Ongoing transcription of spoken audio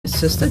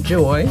Sister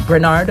Joy,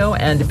 Bernardo,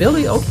 and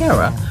Billy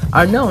O'Hara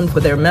are known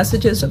for their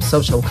messages of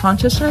social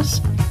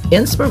consciousness,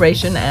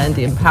 inspiration, and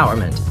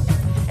empowerment.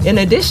 In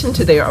addition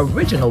to their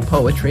original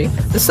poetry,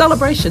 the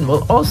celebration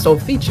will also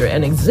feature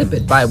an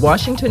exhibit by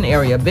Washington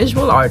area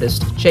visual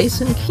artist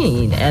Jason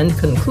Keene and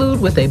conclude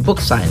with a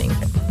book signing.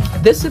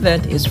 This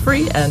event is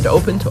free and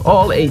open to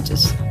all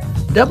ages.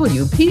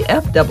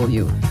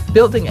 WPFW,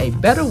 building a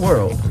better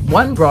world,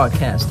 one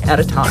broadcast at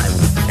a time.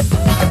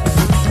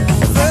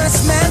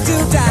 First man to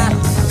die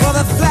for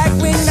the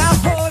flag we now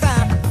hold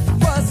out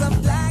was a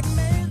black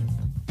man.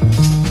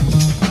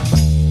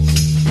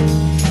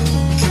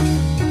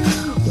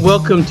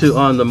 Welcome to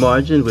On the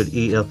Margin with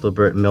E.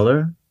 Ethelbert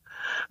Miller.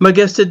 My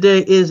guest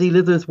today is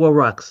Elizabeth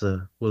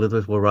Waraksa.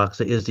 Elizabeth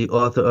Waraksa is the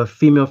author of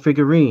Female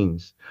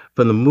Figurines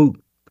from the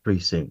Moot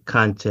Precinct,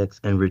 Context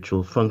and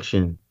Ritual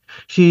Function.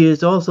 She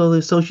is also the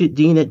Associate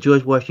Dean at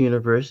George Washington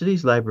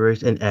University's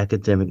Libraries and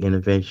Academic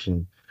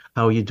Innovation.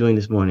 How are you doing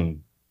this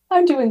morning?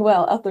 I'm doing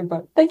well,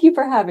 Ethelbert. Thank you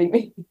for having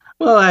me.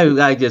 Well,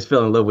 I just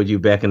fell in love with you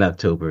back in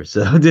October,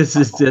 so this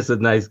is just a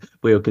nice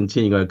way of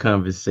continuing our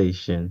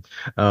conversation.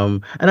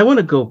 And I want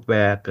to go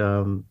back.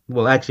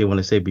 Well, actually, I want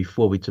to say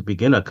before we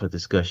begin our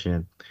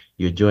discussion,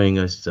 you're joining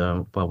us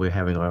while we're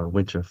having our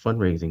winter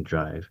fundraising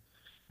drive.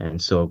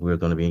 And so we're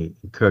going to be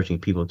encouraging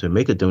people to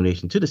make a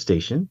donation to the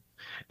station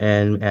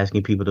and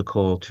asking people to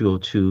call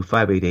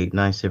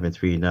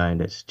 202-588-9739.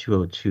 That's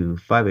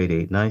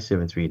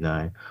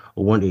 202-588-9739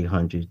 or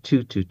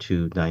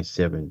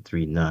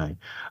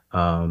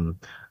 1-800-222-9739.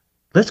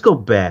 Let's go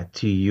back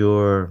to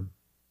your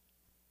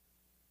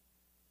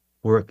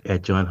work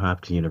at Johns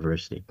Hopkins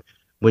University.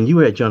 When you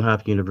were at Johns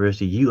Hopkins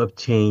University, you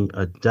obtained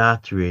a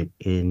doctorate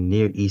in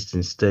Near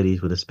Eastern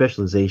Studies with a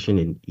specialization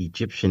in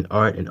Egyptian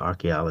art and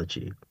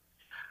archaeology.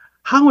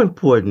 How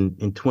important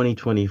in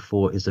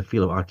 2024 is the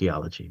field of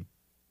archaeology?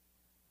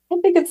 I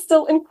think it's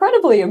still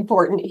incredibly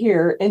important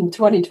here in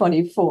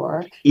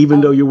 2024. Even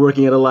though you're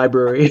working at a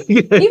library?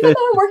 Even though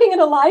I'm working in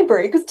a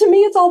library, because to me,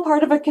 it's all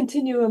part of a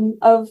continuum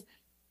of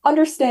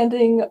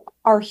understanding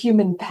our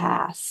human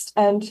past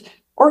and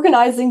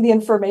organizing the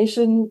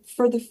information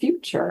for the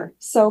future.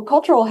 So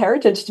cultural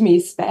heritage to me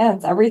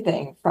spans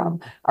everything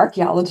from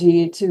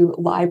archaeology to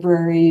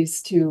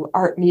libraries to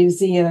art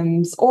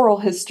museums, oral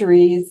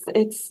histories.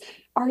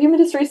 Our human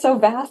history is so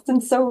vast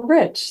and so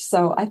rich.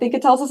 So I think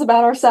it tells us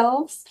about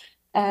ourselves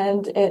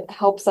and it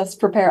helps us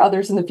prepare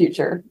others in the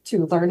future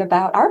to learn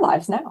about our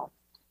lives now.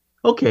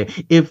 Okay.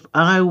 If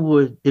I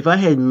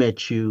had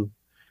met you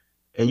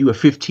and you were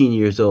 15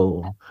 years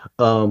old,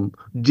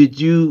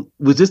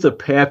 was this a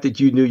path that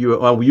you knew you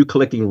were on? Were you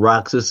collecting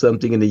rocks or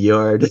something in the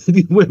yard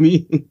with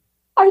me?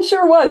 I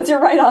sure was. You're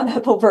right on,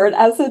 Ethelbert.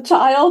 As a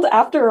child,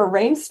 after a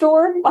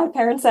rainstorm, my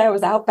parents say I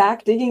was out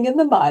back digging in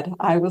the mud.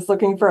 I was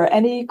looking for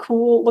any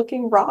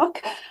cool-looking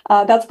rock.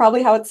 That's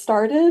probably how it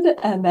started.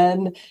 And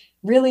then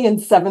really in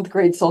seventh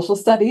grade social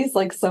studies,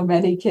 like so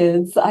many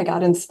kids, I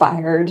got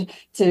inspired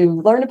to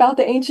learn about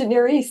the ancient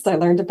Near East. I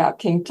learned about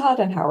King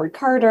Tut and Howard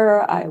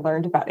Carter. I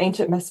learned about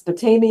ancient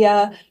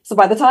Mesopotamia. So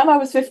by the time I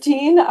was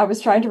 15, I was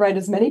trying to write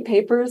as many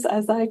papers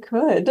as I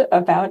could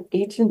about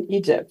ancient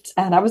Egypt.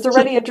 And I was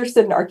already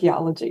interested in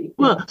archaeology.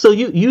 Well, so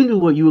you knew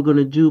what you were going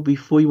to do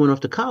before you went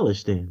off to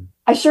college then?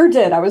 I sure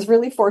did. I was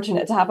really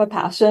fortunate to have a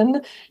passion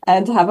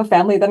and to have a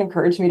family that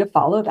encouraged me to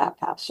follow that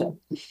passion.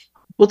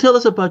 Well, tell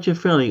us about your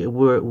family.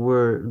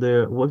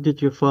 What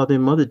did your father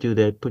and mother do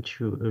that put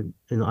you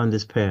on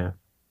this path?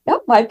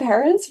 Yep, my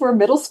parents were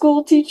middle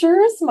school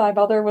teachers. My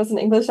mother was an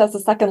English as a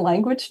second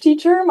language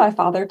teacher. My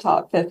father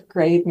taught fifth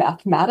grade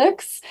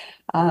mathematics.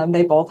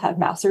 They both had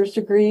master's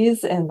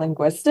degrees in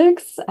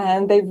linguistics,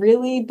 and they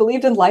really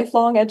believed in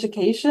lifelong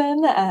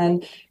education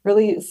and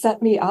really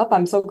set me up.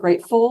 I'm so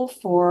grateful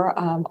for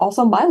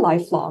also my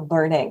lifelong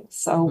learning.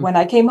 So when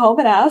I came home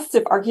and asked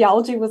if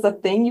archaeology was a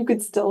thing you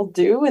could still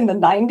do in the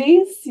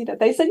 90s,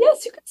 they said,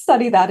 yes, you could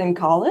study that in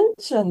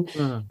college. And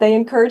they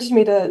encouraged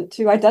me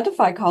to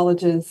identify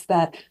colleges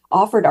that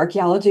offered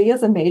archaeology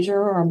as a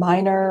major or a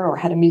minor or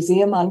had a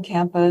museum on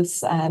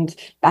campus. And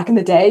back in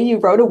the day, you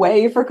wrote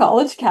away for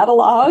college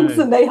catalogs,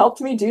 and they helped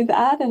me do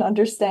that and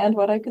understand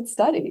what I could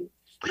study.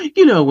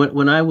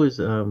 When I was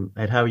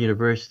at Howard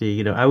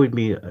University, I would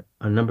meet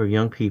a number of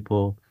young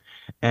people,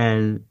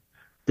 and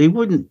they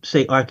wouldn't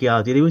say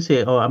archaeology. They would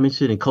say, oh, I'm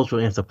interested in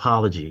cultural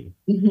anthropology,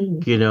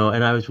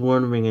 and I was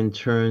wondering in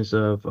terms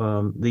of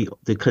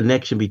the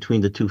connection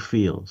between the two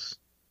fields.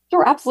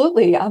 Sure,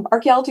 absolutely.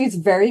 Archaeology is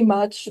very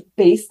much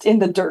based in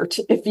the dirt,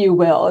 if you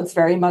will. It's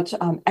very much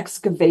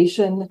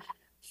excavation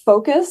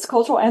focus.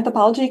 Cultural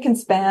anthropology can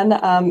span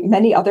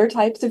many other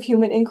types of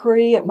human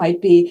inquiry. It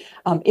might be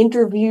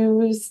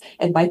interviews.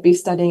 It might be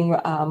studying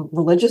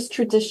religious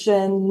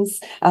traditions.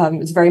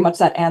 It's very much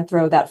that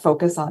anthro, that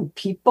focus on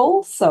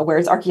people. So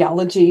whereas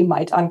archaeology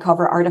might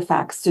uncover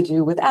artifacts to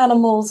do with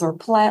animals or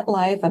plant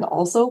life and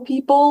also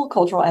people,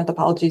 cultural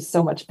anthropology is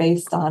so much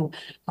based on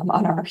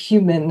our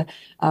human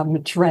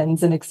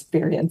trends and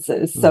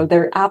experiences. So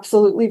they're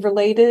absolutely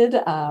related.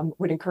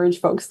 Would encourage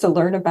folks to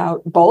learn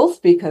about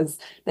both because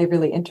they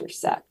really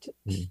intersect.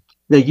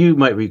 Now you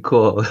might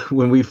recall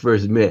when we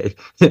first met,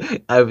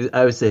 I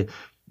would say,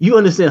 "You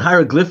understand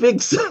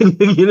hieroglyphics?"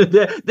 You know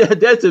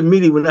that's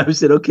immediately when I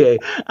said, "Okay,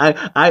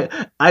 I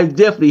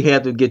definitely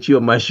have to get you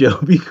on my show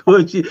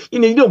because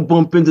you don't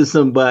bump into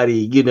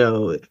somebody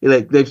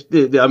like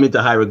I'm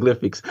into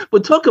hieroglyphics."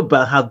 But talk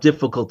about how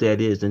difficult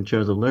that is in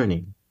terms of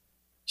learning.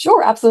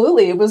 Sure,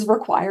 absolutely. It was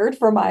required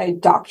for my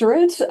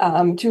doctorate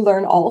to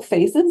learn all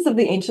phases of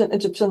the ancient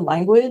Egyptian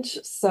language.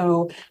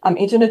 So,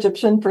 ancient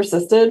Egyptian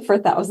persisted for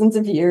thousands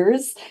of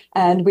years,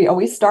 and we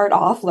always start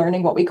off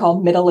learning what we call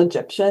Middle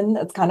Egyptian.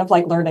 It's kind of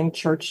like learning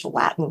Church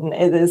Latin.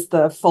 It is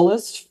the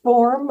fullest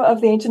form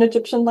of the ancient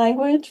Egyptian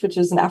language, which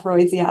is an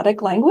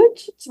Afroasiatic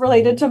language. It's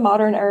related to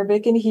modern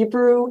Arabic and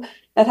Hebrew.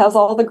 It has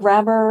all the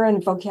grammar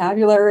and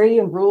vocabulary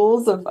and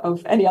rules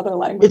of any other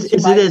language you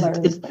might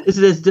learn. Is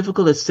it as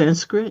difficult as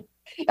Sanskrit?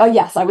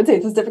 Yes, I would say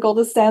it's as difficult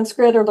as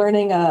Sanskrit or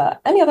learning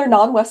any other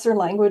non-Western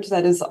language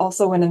that is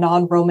also in a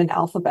non-Roman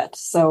alphabet.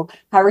 So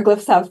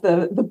hieroglyphs have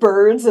the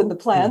birds and the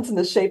plants and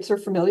the shapes we're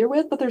familiar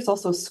with, but there's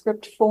also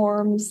script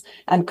forms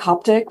and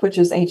Coptic, which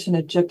is ancient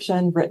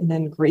Egyptian written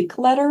in Greek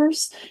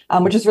letters,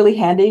 which is really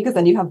handy because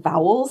then you have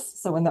vowels.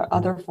 So in the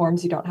other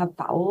forms, you don't have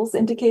vowels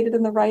indicated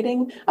in the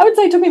writing. I would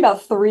say it took me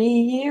about 3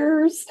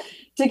 years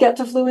to get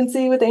to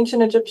fluency with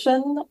ancient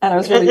Egyptian, and I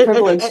was really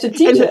privileged to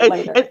teach it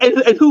later.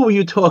 And who were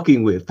you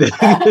talking with?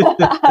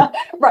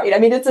 Right. I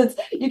mean, it's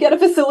you get a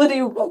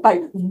facility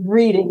by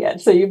reading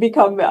it, so you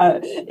become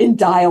in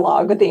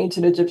dialogue with the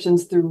ancient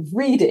Egyptians through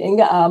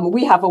reading.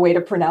 We have a way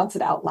to pronounce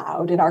it out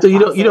loud in our So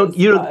classes,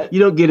 you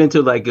don't get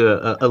into like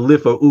a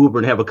Lyft or Uber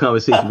and have a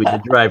conversation with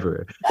your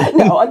driver.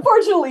 No,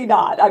 unfortunately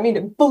not. I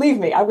mean, believe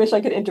me, I wish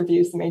I could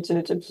interview some ancient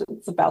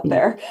Egyptians about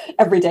their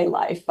everyday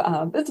life.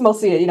 It's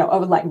mostly a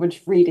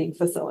language reading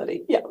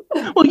facility. Yeah.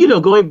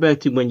 Well, going back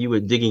to when you were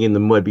digging in the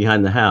mud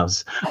behind the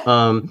house,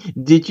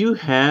 did you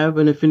have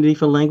an affinity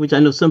for language? I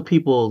know some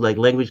people like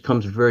language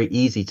comes very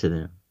easy to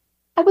them.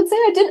 I would say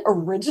I didn't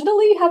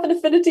originally have an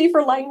affinity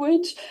for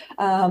language.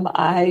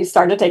 I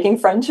started taking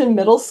French in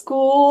middle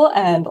school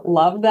and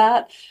loved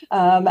that,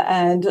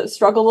 and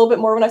struggled a little bit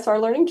more when I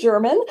started learning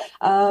German.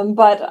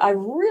 But I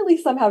really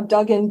somehow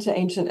dug into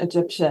ancient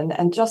Egyptian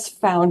and just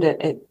found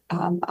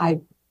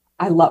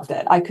I loved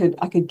it. I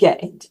could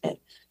get into it.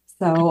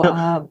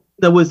 So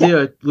Now, was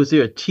yeah.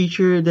 there a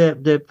teacher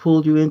that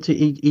pulled you into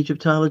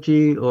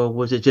Egyptology, or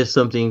was it just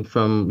something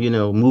from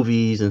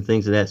movies and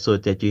things of that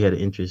sort that you had an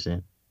interest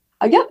in?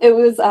 Yeah, it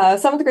was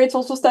seventh grade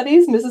social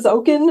studies. Mrs.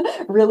 Oken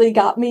really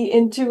got me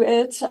into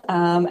it.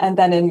 And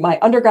then in my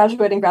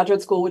undergraduate and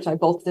graduate school, which I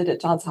both did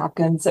at Johns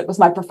Hopkins, it was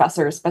my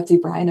professors, Betsy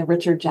Bryan and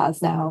Richard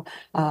Jasnow,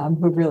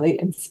 who really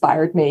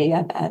inspired me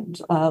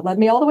and led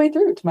me all the way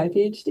through to my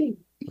PhD.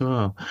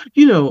 Oh,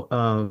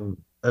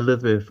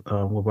 Elizabeth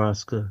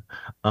Wabraska,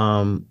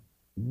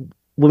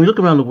 when we look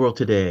around the world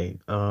today,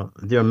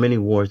 there are many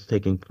wars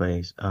taking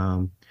place.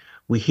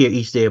 We hear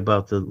each day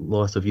about the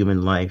loss of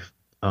human life.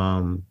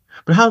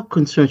 But how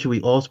concerned should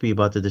we also be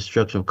about the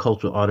destruction of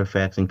cultural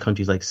artifacts in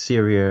countries like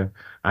Syria,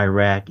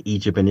 Iraq,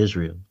 Egypt, and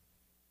Israel?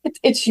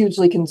 It's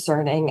hugely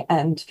concerning.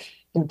 And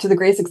to the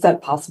greatest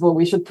extent possible,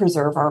 we should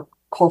preserve our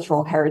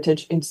cultural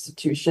heritage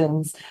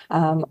institutions.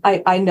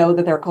 I know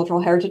that there are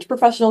cultural heritage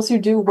professionals who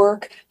do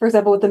work, for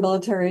example, with the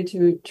military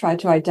to try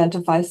to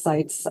identify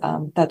sites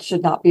that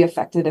should not be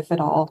affected, if at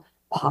all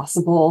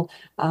possible,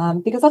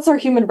 because that's our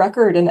human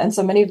record. And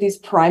so many of these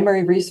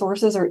primary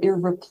resources are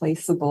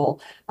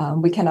irreplaceable.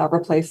 We cannot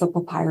replace a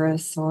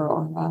papyrus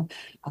or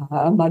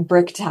a mud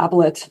brick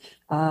tablet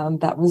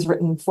that was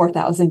written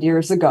 4,000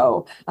 years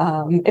ago.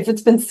 If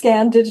it's been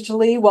scanned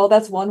digitally, well,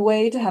 that's one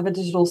way to have a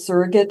digital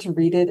surrogate to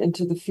read it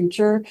into the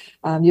future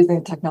using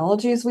the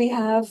technologies we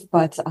have.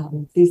 But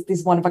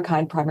these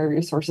one-of-a-kind primary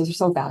resources are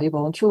so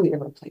valuable and truly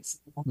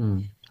irreplaceable. Hmm.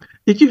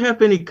 Did you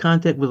have any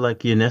contact with like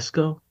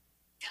UNESCO?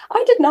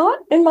 I did not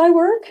in my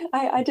work.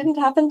 I didn't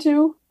happen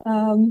to,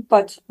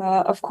 but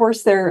of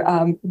course they're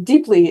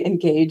deeply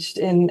engaged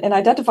in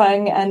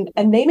identifying and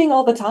naming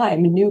all the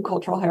time new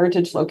cultural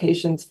heritage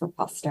locations for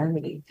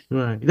posterity.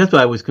 Right. That's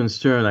why I was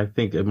concerned. I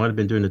think it might have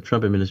been during the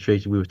Trump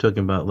administration. We were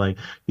talking about like,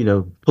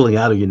 pulling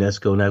out of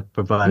UNESCO, not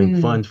providing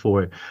Mm. funds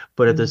for it.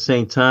 But at the Mm.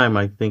 same time,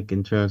 I think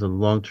in terms of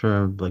long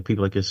term, like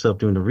people like yourself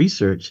doing the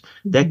research,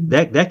 that Mhm.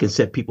 that that can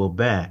set people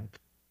back.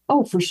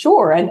 Oh, for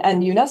sure.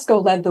 And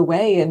UNESCO led the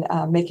way in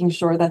making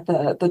sure that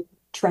the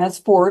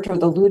transport or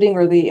the looting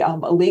or the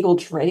illegal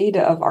trade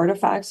of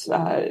artifacts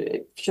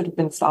should have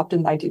been stopped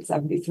in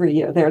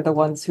 1973. They're the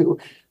ones who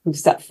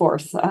set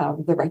forth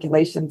the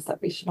regulations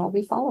that we should all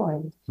be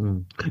following. Hmm.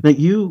 Now,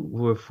 you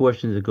were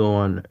fortunate to go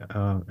on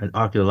an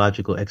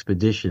archaeological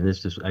expedition.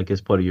 This is, I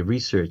guess, part of your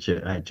research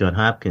at John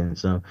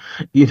Hopkins.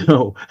 You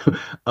know,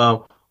 uh,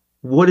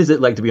 what is it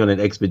like to be on an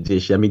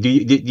expedition? I mean, do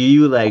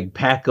you like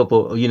pack up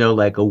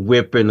like a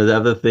whip and the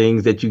other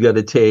things that you got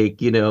to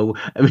take? I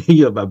mean,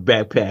 you have a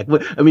backpack.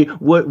 What I mean,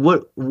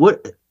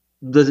 what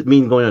does it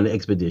mean going on an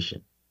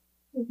expedition?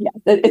 Yes.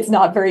 It's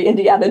not very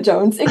Indiana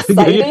Jones Yeah,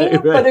 exciting,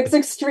 but right. it's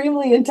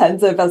extremely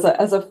intensive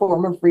as a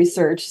form of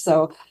research.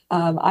 So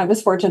I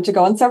was fortunate to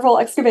go on several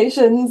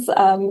excavations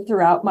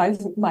throughout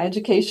my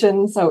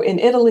education. So in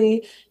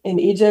Italy, in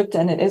Egypt,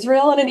 and in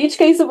Israel, and in each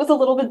case it was a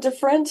little bit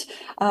different.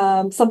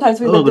 Sometimes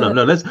we Oh lived in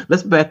no, a no,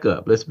 let's back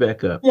up. Let's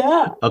back up.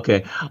 yeah.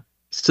 Okay.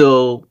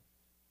 So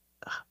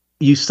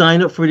you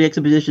sign up for the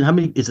expedition. How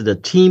many is it a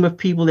team of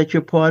people that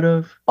you're part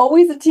of?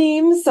 Always a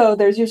team, so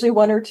there's usually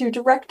one or two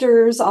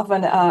directors,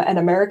 often an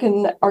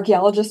American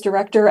archaeologist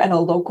director and a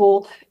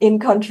local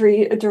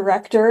in-country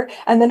director,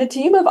 and then a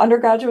team of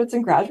undergraduates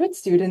and graduate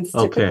students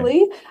Okay.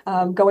 typically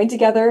going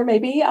together,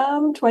 maybe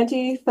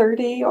 20,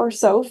 30 or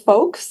so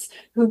folks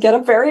who get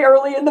up very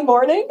early in the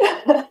morning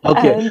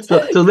Okay. and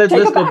So let's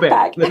take a let's go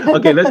back. backpack.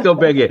 Okay, let's go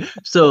back here.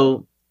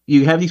 So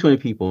you have these 20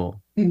 people.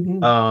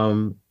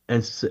 Mhm.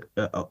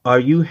 Are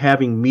you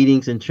having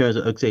meetings in terms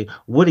of, okay,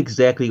 what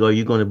exactly are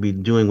you going to be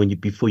doing when you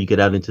before you get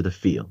out into the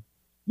field?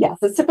 Yes,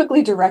 it's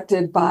typically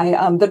directed by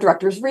the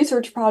director's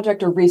research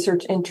project or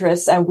research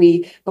interests. And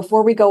we,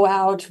 before we go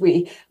out,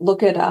 we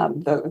look at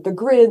the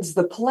grids,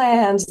 the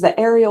plans, the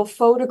aerial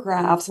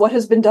photographs, what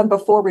has been done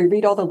before. We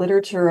read all the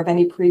literature of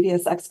any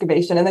previous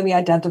excavation, and then we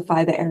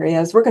identify the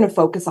areas we're going to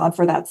focus on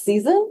for that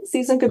season.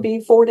 Season could be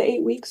 4 to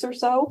 8 weeks or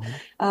so.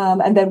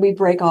 Mhm. And then we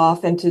break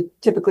off into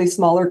typically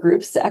smaller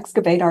groups to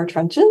excavate our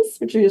trenches,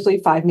 which are usually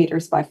 5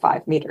 meters by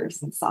 5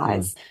 meters in Mm.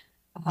 size.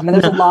 And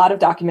there's a Now, lot of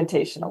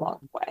documentation along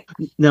the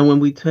way. now, when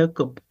we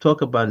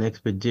talk about an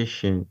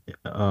expedition,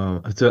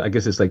 so I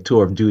guess it's like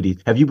tour of duty.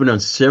 Have you been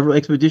on several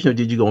expeditions, or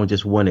did you go on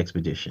just one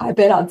expedition? I've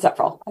been on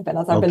several. I've been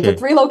to Okay.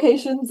 3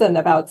 locations and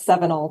about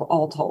seven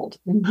all told.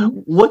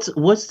 Mhm.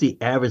 What's the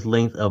average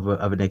length of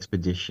an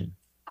expedition?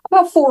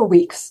 About 4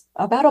 weeks,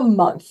 about a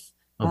month.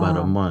 About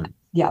a Um, month.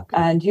 yeah, Okay.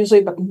 and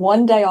usually but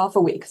one day off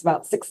a week. It's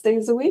about 6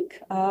 days a week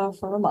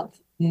for a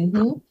month.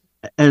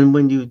 And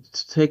when you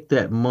take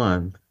that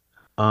month,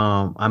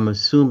 I'm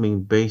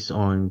assuming based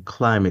on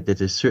climate that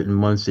there's certain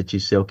months that you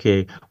say,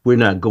 okay, we're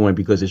not going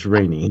because it's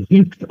raining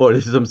or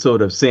there's some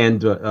sort of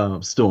sand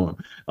storm.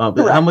 But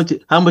Correct.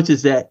 how much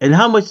is that, and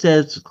how much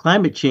has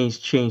climate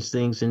change changed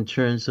things in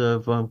terms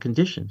of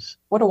conditions?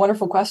 What a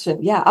wonderful question.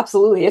 Yeah,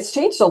 absolutely. It's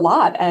changed a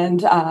lot.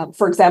 And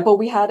for example,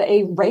 we had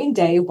a rain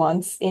day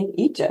once in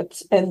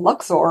Egypt, in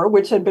Luxor,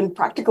 which had been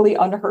practically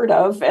unheard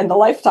of in the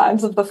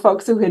lifetimes of the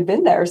folks who had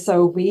been there.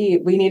 So we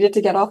needed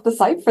to get off the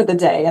site for the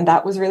day, and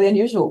that was really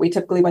unusual. We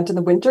typically went in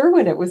the winter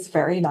when it was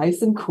very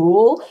nice and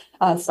cool.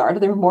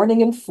 Started the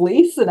morning in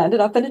fleece and ended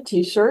up in a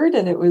t-shirt.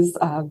 And it was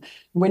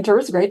winter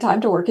was a great time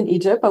to work in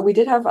Egypt, but we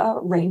did have a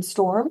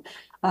rainstorm.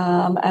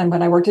 And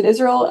when I worked in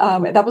Israel,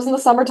 that was in the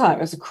summertime.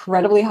 It was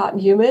incredibly hot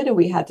and humid, and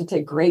we had to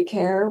take great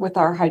care with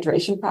our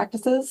hydration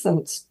practices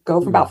and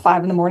go from about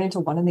 5 in the morning to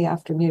 1 in the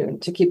afternoon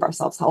to keep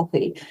ourselves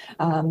healthy.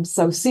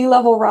 So sea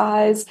level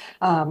rise,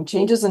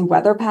 changes in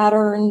weather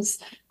patterns,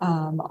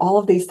 all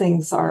of these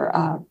things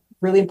are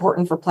really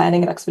important for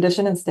planning an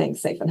expedition and staying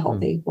safe and Mm.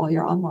 healthy while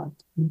you're on one.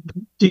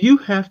 Mhm. Do you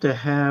have to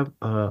have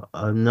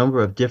a number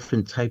of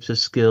different types of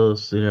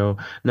skills,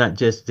 not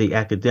just the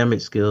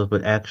academic skills,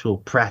 but actual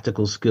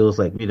practical skills,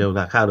 like,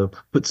 like how to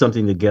put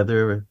something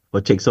together or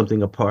take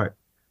something apart?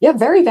 Yeah,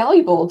 very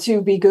valuable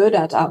to be good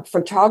at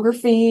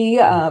photography,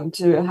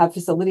 to have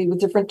facility with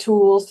different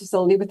tools,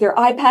 facility with your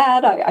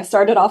iPad. I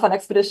started off on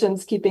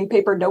expeditions keeping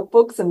paper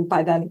notebooks, and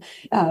by then,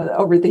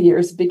 over the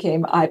years,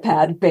 became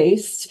iPad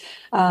based.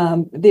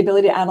 The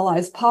ability to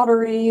analyze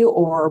pottery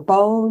or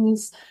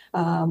bones,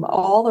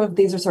 all of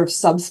these are sort of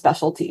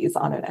subspecialties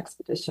on an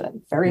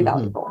expedition. Very Hmm.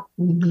 valuable.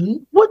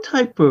 Mhm. What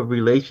type of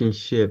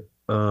relationship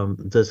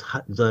does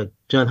the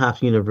John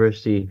Hopkins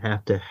University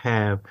have to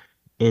have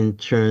in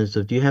terms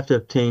of, do you have to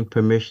obtain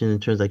permission in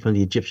terms like from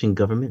the Egyptian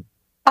government?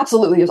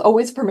 Absolutely. There's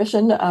always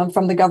permission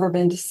from the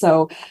government.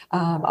 So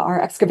our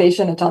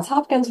excavation at Johns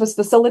Hopkins was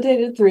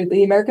facilitated through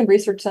the American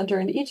Research Center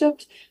in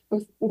Egypt,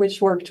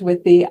 which worked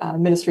with the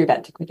Ministry of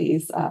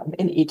Antiquities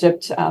in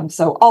Egypt.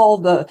 So all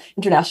the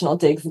international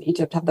digs in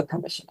Egypt have the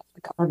permission of the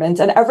government,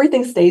 and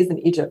everything stays in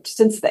Egypt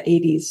since the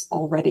 80s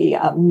already.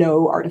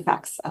 No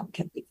artifacts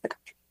can leave the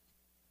country.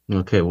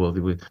 Okay, well,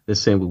 the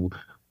same.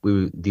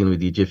 We were dealing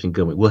with the Egyptian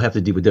government. We'll have to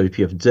deal with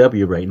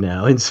WPFW right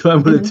now, and so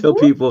I'm going to tell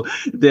Mhm. people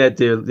that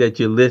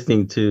you're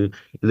listening to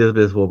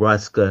Elizabeth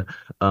Waraska,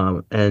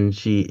 and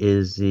she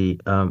is the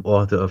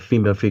author of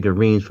Female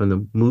Figurines from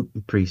the Moot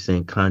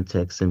Precinct: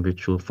 Context and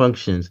Ritual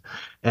Functions.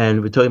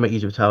 And we're talking about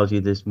Egyptology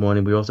this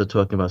morning. We're also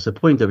talking about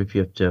supporting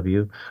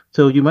WPFW.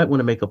 So you might want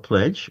to make a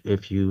pledge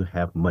if you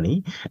have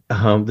money.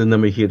 The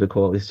number here to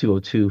call is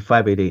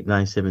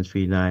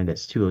 202-588-9739.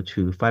 That's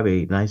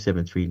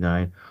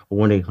 202-588-9739 or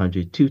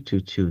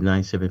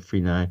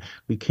 1-800-222-9739.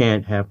 We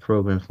can't have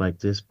programs like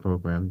this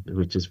program,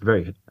 which is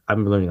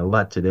I'm learning a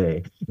lot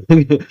today.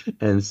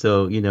 And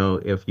so,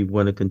 if you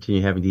want to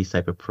continue having these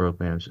type of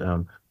programs,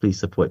 please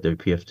support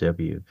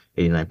WPFW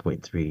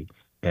 89.3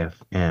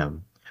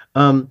 FM.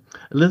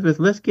 Elizabeth,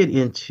 let's get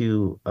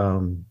into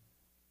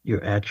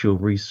your actual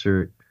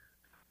research.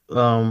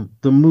 The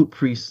Moot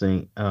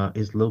Precinct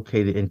is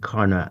located in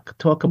Karnak.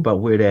 Talk about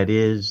where that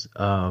is,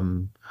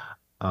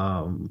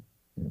 um,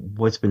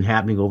 what's been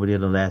happening over there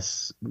the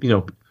last,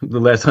 the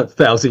last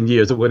 1,000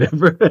 years or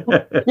whatever.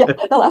 Yeah,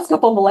 the last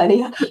couple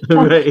millennia.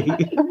 Right.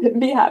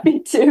 Be happy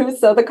to.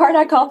 So the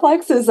Karnak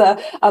complex is a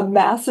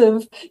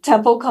massive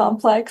temple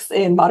complex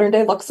in modern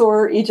day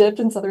Luxor, Egypt,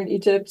 in southern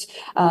Egypt,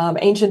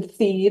 ancient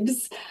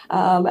Thebes.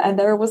 And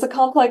there was a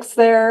complex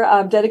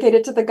there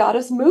dedicated to the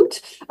goddess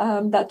Mut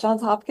that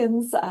Johns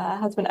Hopkins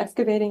has been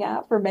excavating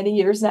at for many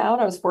years now.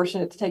 And I was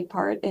fortunate to take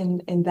part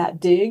in that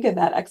dig and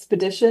that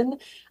expedition.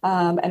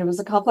 And it was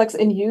a complex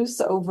in use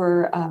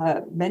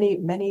over many,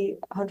 many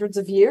hundreds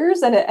of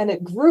years, and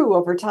it grew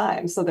over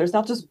time. So there's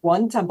not just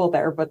one temple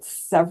there, but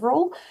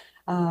several.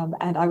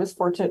 And I was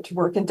fortunate to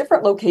work in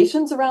different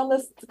locations around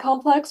this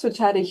complex, which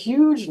had a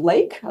huge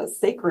lake, a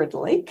sacred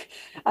lake,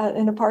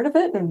 in a part of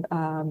it. And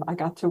I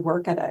got to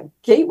work at a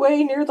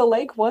gateway near the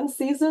lake one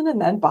season,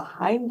 and then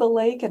behind the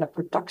lake in a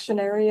production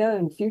area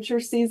in future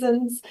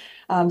seasons.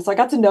 So I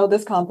got to know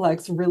this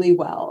complex really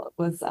well.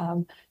 It was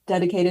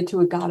dedicated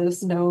to a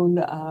goddess known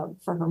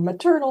for her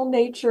maternal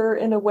nature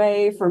in a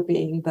way, for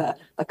being the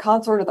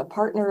consort or the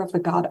partner of the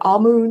god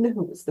Amun,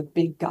 who was the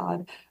big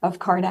god of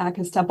Karnak.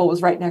 His temple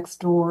was right next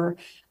door.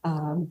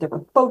 There were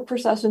boat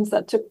processions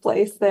that took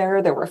place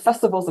there. There were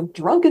festivals of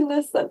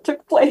drunkenness that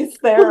took place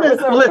there.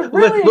 It was a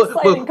really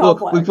exciting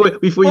complex.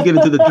 Before you get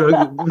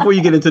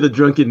into the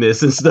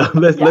drunkenness and stuff,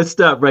 let's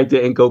stop right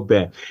there and go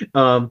back.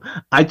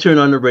 I turn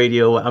on the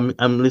radio.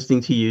 I'm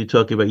listening to you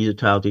talking about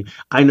Egyptology.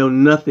 I know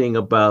nothing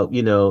about,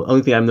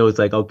 only thing I know is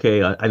like,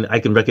 okay, I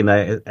can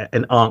recognize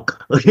an Ankh,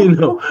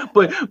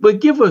 but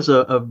give us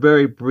a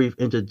very brief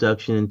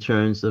introduction in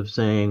terms of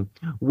saying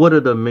what are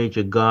the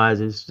major gods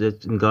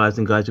and gods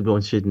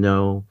everyone should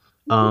know,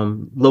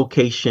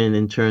 location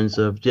in terms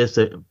of just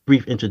a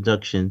brief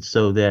introduction,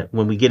 so that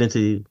when we get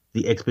into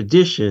the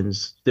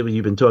expeditions that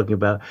you've been talking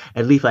about,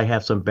 at least I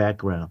have some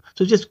background.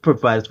 So just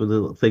provide us with a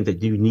little thing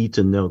that you need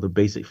to know, the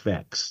basic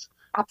facts.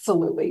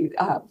 Absolutely.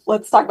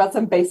 Let's talk about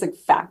some basic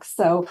facts.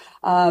 So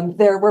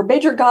there were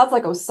major gods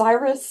like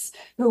Osiris,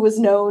 who was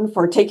known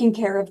for taking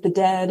care of the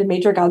dead,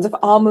 major gods of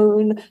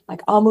Amun,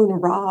 like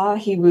Amun-Ra.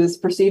 He was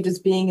perceived as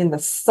being in the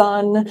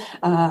sun,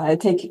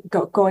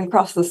 going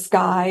across the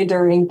sky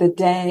during the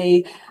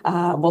day.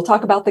 We'll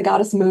talk about the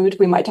goddess Mut.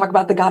 We might talk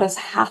about the goddess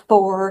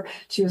Hathor.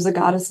 She was a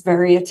goddess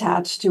very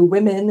attached to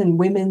women and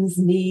women's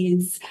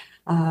needs.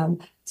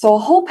 So a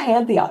whole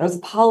pantheon, it was a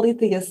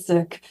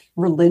polytheistic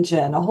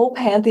religion, a whole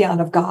pantheon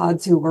of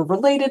gods who were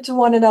related to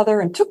one another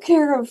and took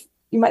care of,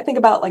 you might think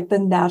about like the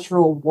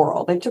natural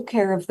world. They took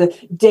care of the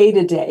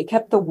day-to-day,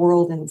 kept the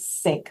world in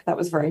sync. That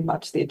was very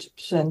much the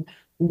Egyptian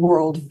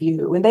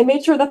worldview. And they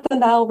made sure that the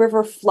Nile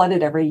River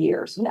flooded every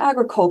year. So an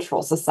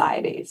agricultural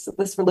society. So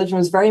this religion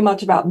was very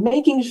much about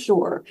making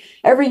sure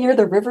every year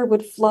the river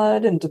would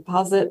flood and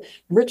deposit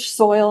rich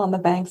soil on the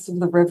banks of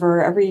the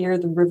river. Every year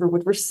the river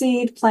would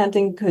recede,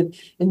 planting could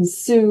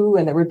ensue,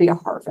 and there would be a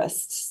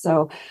harvest.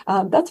 So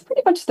that's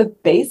pretty much the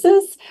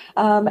basis.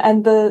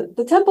 And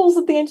the temples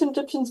that the ancient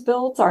Egyptians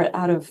built are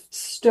out of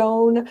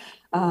stone.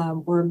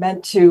 Were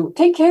meant to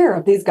take care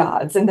of these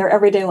gods in their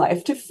everyday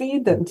life, to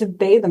feed them, to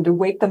bathe them, to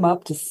wake them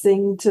up, to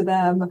sing to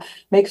them,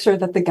 make sure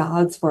that the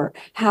gods were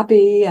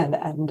happy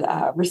and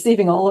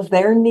receiving all of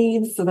their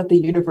needs so that the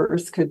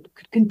universe could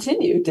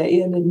continue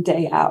day in and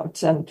day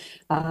out. And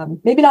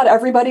maybe not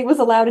everybody was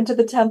allowed into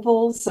the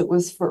temples. It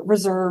was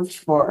reserved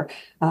for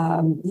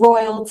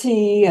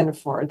royalty and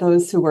for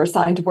those who were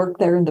assigned to work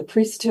there in the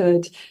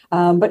priesthood.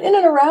 But in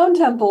and around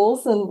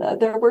temples, and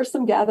there were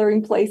some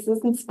gathering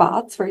places and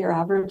spots for your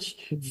average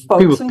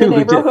folks in the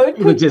neighborhood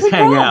could just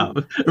hang out,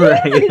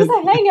 right? Yeah, just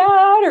hang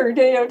out, or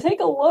take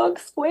a look,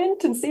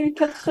 squint, and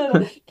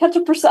catch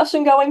a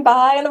procession going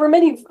by. And there were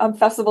many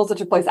festivals that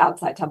took place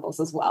outside temples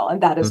as well,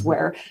 and that is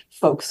where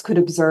folks could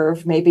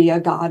observe maybe a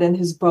god in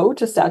his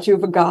boat, a statue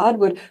of a god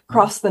would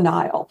cross the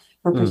Nile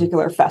for a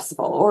particular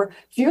festival, or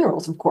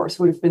funerals, of course,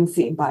 would have been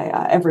seen by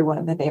everyone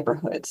in the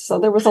neighborhood. So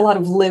there was a lot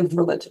of lived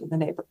religion in the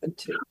neighborhood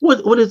too.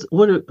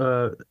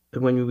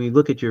 When we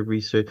look at your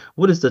research,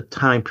 what is the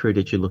time period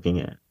that you're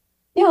looking at?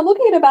 Yeah,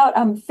 looking at about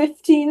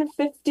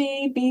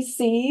 1550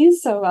 BC,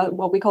 so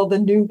what we call the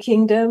New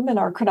Kingdom in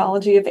our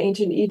chronology of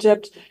ancient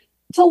Egypt,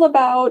 till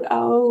about,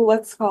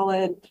 let's call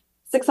it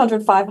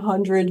 600,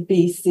 500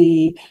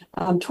 BC,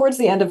 towards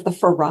the end of the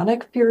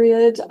Pharaonic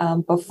period,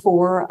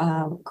 before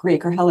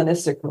Greek or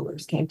Hellenistic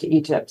rulers came to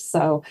Egypt.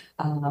 So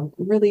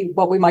really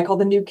what we might call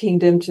the New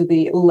Kingdom to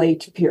the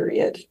late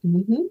period.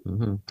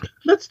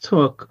 Let's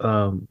talk,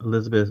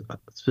 Elizabeth,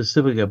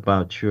 specifically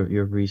about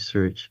your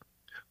research.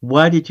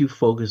 Why did you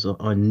focus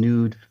on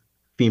nude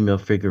female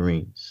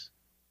figurines?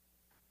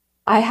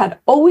 I had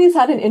always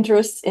had an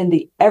interest in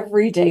the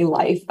everyday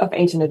life of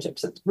ancient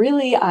Egyptians.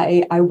 Really,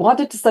 I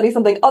wanted to study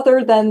something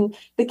other than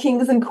the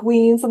kings and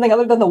queens, something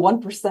other than the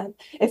 1%,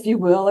 if you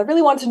will. I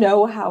really wanted to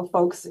know how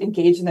folks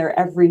engage in their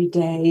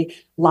everyday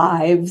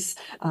lives.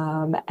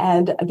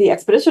 And the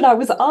expedition I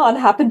was on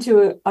happened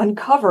to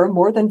uncover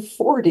more than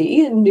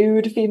 40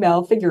 nude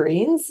female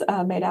figurines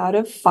made out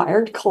of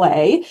fired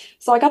clay.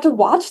 So I got to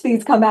watch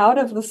these come out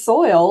of the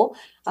soil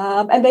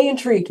and they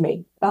intrigued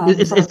me.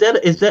 Is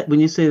that when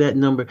you say that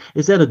number,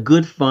 is that a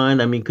good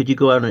find? I mean, could you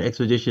go out on an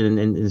expedition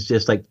and it's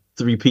just like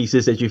three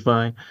pieces that you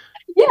find?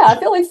 Yeah, I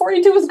feel like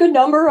 42 was a good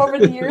number over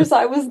the years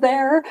I was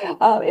there.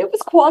 It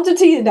was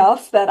quantity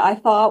enough that I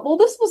thought, well,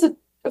 this was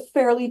a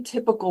fairly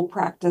typical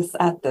practice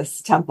at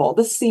this temple.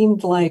 This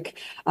seemed like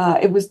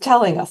it was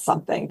telling us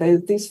something.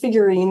 These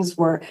figurines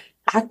were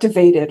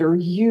activated or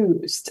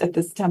used at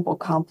this temple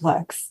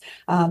complex.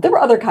 There were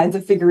other kinds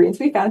of figurines.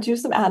 We found too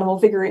some animal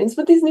figurines,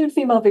 but these nude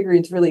female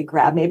figurines really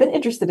grabbed me. I've been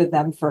interested in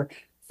them for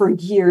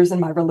years in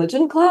my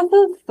religion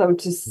classes, so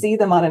to see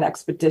them on an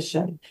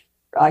expedition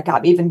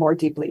got me even more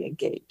deeply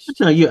engaged.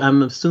 No,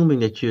 I'm assuming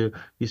that you're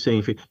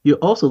saying you're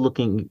also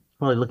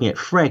probably looking at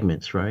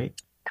fragments, right?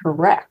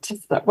 Correct.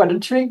 So what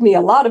intrigued me a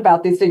lot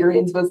about these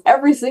figurines was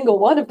every single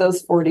one of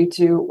those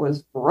 42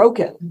 was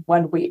broken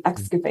when we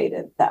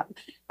excavated them.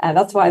 And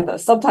that's why the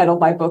subtitle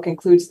of my book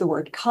includes the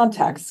word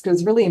context, because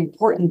it's really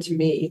important to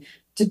me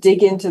to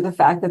dig into the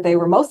fact that they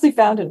were mostly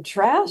found in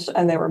trash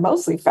and they were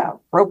mostly found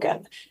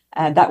broken.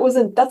 And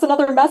that's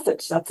another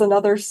message. That's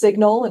another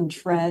signal and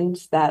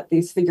trend that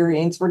these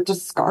figurines were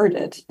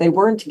discarded. They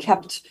weren't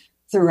kept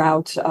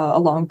throughout a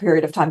long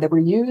period of time. They were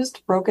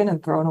used, broken,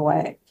 and thrown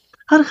away.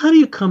 How do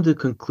you come to the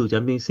conclusion?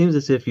 I mean, it seems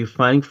as if you're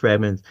finding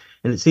fragments,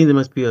 and it seems there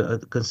must be a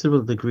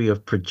considerable degree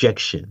of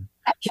projection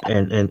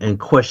and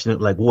question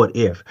like what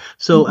if.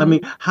 So, I Mhm.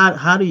 mean,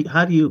 how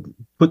do you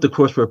put the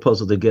crossword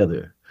puzzle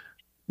together?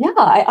 Yeah,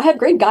 I had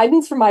great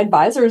guidance from my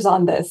advisors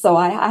on this. So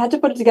I had to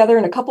put it together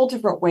in a couple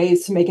different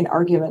ways to make an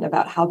argument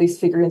about how these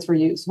figurines were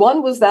used.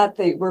 One was that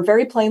they were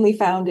very plainly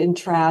found in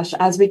trash,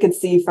 as we could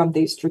see from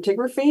the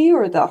stratigraphy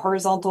or the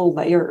horizontal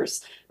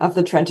layers of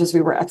the trenches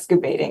we were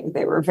excavating.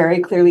 They were very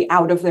clearly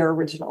out of their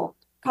original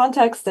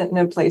context and in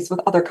a place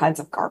with other kinds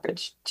of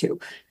garbage too.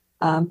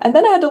 And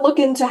then I had to look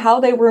into how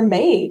they were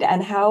made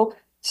and how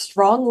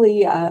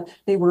strongly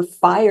they were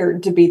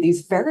fired to be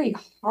these very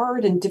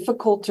hard and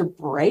difficult to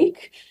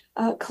break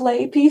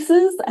clay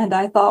pieces. And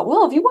I thought,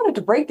 well, if you wanted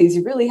to break these,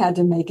 you really had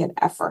to make an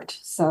effort.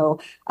 So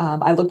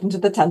I looked into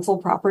the tensile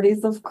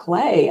properties of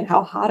clay and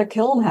how hot a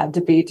kiln had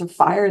to be to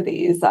fire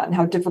these and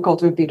how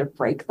difficult it would be to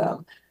break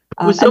them.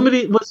 And Was some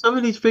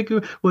of these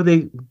figures were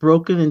they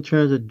broken in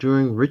terms of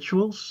during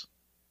rituals?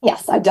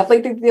 yes, I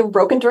definitely think they were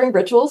broken during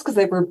rituals because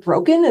they were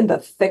broken in the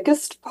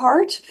thickest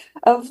part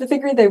of the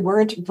figure. They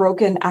weren't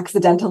broken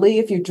accidentally.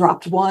 If you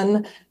dropped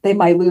one, they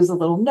might lose a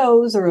little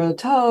nose or a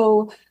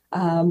toe.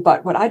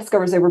 But what I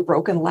discovered is they were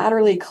broken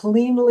laterally,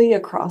 cleanly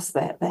across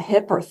the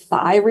hip or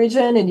thigh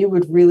region, and you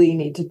would really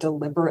need to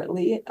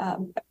deliberately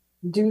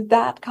do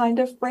that kind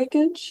of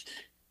breakage.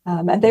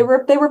 And they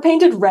were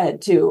painted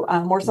red too,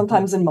 or Mhm.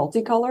 sometimes in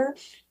multicolor.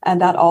 And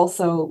that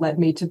also led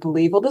me to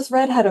believe, well, this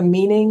red had a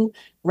meaning.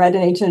 Red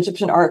in ancient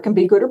Egyptian art can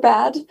be good or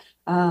bad.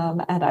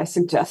 And I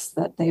suggest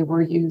that they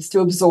were used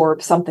to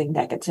absorb something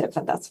negative,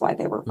 and that's why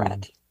they were Mhm.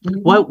 red.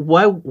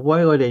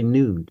 Why are they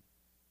nude?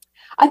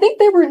 I think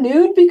they were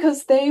nude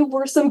because they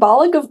were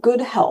symbolic of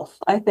good health.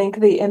 I think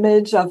the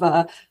image of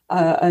a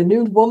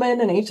nude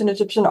woman in ancient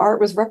Egyptian art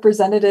was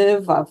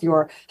representative of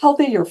you're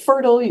healthy, you're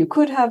fertile, you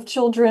could have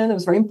children. It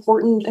was very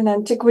important in So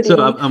antiquity.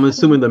 I'm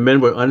assuming the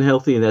men were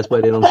unhealthy and that's why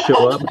they don't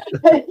show up.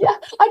 Yeah,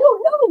 I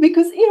don't know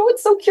because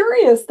it's so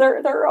curious.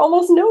 There are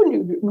almost no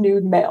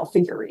nude male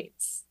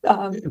figurines.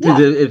 Yeah,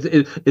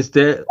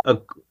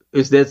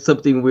 Is that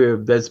something where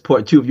that's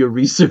part two of your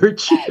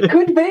research?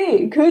 could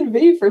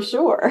be for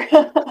sure.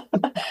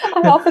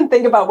 I often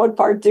think about what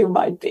part two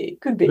might be.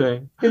 Right. Could be.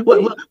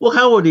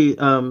 How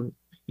are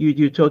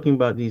you're talking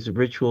about these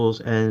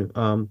rituals and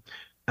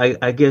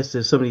I guess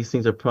that some of these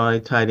things are probably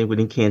tied in with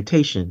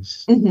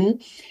incantations. Hmm.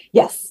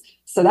 Yes.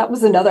 So that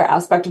was another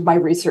aspect of my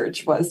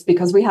research was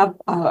because we have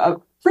a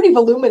pretty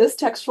voluminous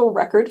textual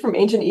record from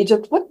ancient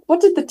Egypt. What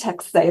did the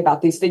text say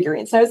about these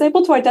figurines? And I was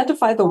able to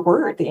identify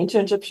the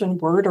ancient Egyptian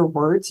word or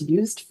words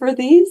used for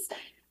these.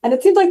 And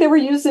it seems like they were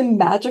used in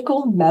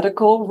magical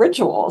medical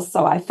rituals.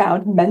 So I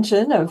found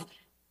mention of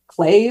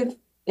clay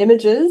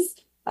images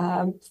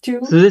to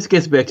So this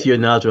gets back to your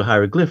knowledge of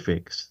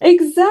hieroglyphics.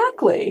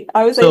 exactly.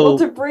 I was able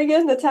to So bring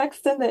in the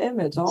text and the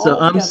image so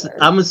all together.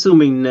 I'm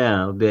assuming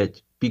now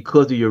that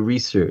because of your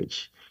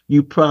research,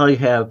 you probably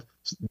have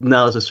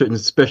knowledge of certain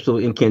special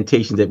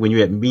incantations that when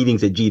you're at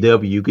meetings at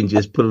GW, you can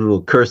just put a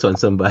little curse on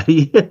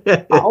somebody.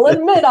 I'll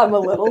admit I'm a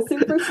little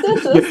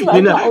superstitious. You're My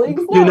not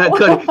colleagues you're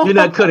know.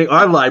 not cutting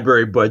our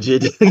library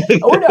budget.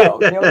 Oh no,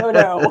 no, no,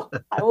 no.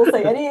 I will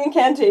say any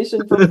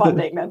incantation for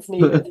funding that's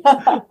needed.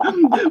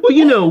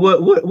 Well,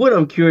 what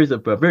I'm curious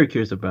about, very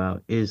curious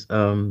about, is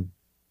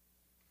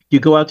you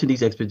go out to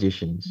these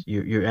expeditions.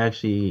 You're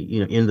actually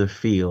in the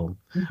field,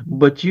 Mhm.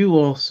 but you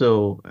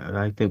also,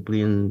 I think,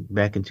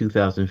 back in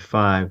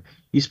 2005,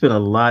 you spent a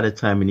lot of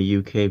time in the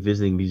UK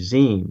visiting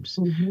museums,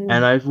 and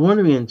Mhm. I was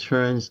wondering in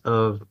terms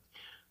of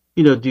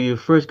do you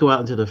first go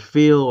out into the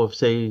field, or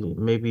say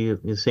maybe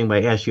the same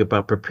way I asked you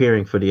about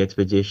preparing for the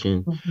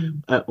expedition?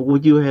 Mhm.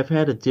 Would you have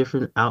had a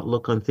different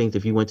outlook on things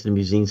if you went to the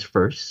museums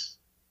first?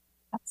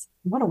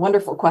 What a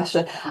wonderful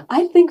question.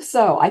 I think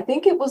so. I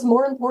think it was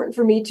more important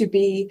for me to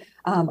be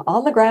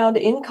on the ground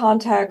in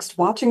context,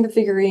 watching the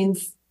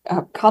figurines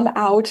come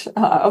out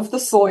of the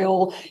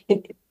soil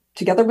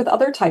together with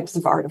other types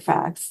of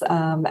artifacts,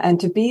 and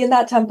to be in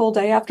that temple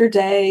day after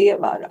day,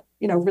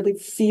 really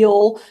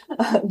feel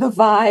the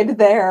vibe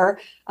there.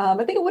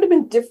 I think it would have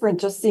been different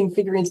just seeing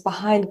figurines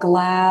behind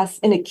glass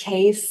in a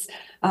case.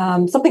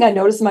 Something I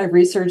noticed in my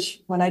research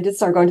when I did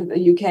start going to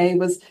the UK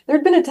was there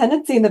had been a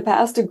tendency in the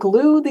past to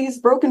glue these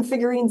broken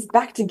figurines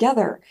back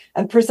together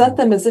and present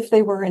them as if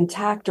they were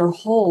intact or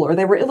whole, or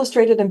they were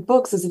illustrated in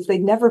books as if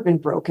they'd never been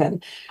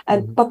broken.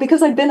 But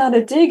because I'd been on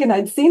a dig and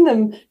I'd seen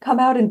them come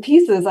out in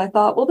pieces, I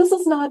thought, well, this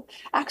is not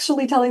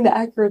actually telling the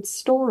accurate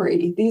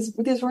story.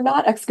 These were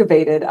not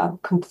excavated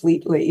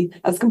completely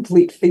as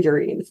complete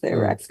figurines. They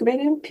were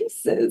excavated in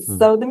pieces.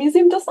 So the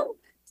museum doesn't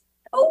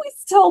always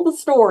tell the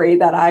story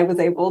that I was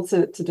able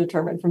to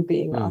determine from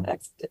being on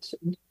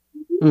expedition.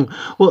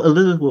 Well,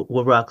 Elizabeth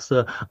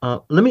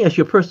Waraksa, let me ask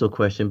you a personal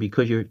question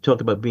because you're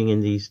talking about being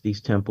in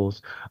these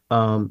temples.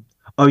 Are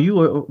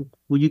you or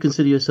would you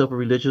consider yourself a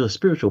religious or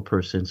spiritual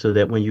person so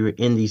that when you're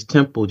in these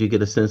temples, you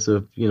get a sense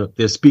of,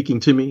 they're speaking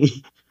to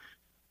me?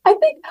 I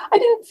think I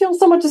didn't feel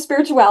so much a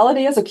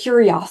spirituality as a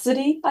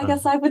curiosity, I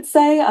guess I would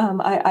say.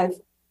 I've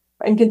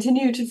and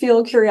continue to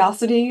feel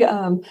curiosity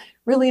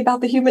really about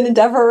the human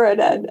endeavor.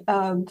 And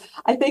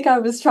I think I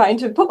was trying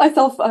to put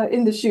myself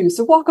in the shoes,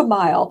 to walk a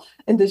mile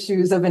in the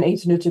shoes of an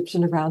ancient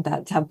Egyptian around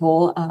that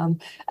temple.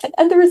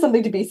 And there is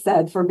something to be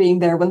said for being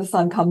there when the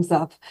sun comes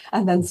up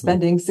and then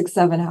spending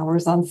 6-7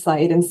 hours on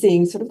site and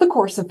seeing sort of the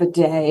course of a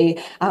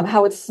day,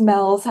 how it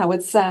smells, how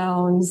it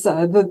sounds,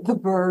 the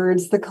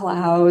birds, the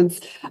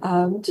clouds,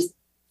 just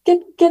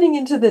getting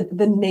into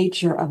the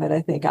nature of it.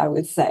 I think I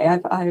would say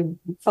I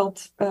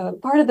felt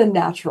part of the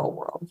natural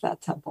world of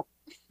that temple.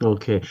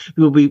 Okay.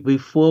 Well,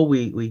 before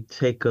we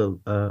take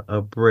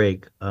a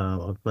break,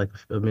 like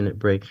a minute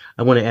break,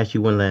 I want to ask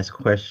you one last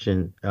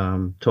question,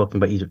 talking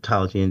about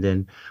Egyptology, and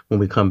then when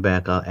we come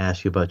back, I'll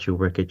ask you about your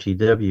work at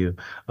GW.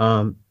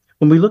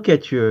 When we look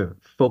at your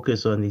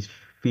focus on these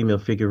female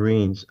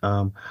figurines,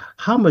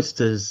 how much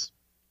does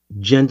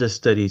gender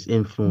studies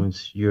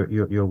influence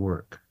your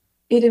work?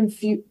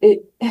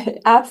 It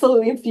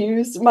absolutely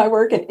infused my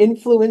work and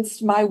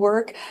influenced my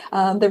work.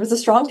 There was a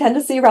strong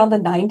tendency around the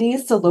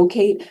 90s to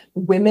locate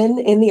women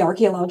in the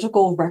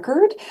archaeological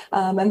record.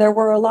 And there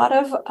were a lot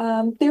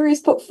of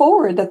theories put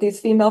forward that these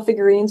female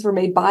figurines were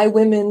made by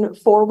women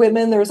for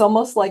women. There was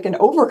almost like an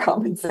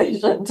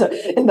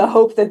overcompensation in the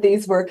hope that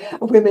these were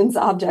women's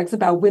objects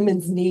about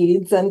women's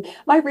needs. And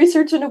my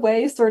research, in a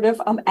way, sort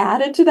of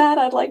added to that,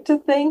 I'd like to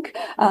think,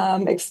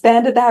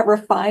 expanded that,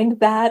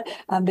 refined that.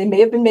 They may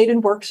have been made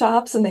in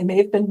workshops, and they may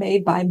have been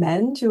made by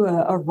men to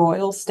a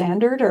royal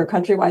standard or a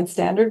countrywide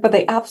standard, but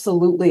they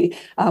absolutely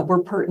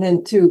were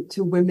pertinent to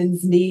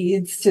women's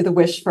needs, to the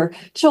wish for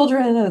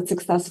children and a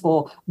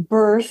successful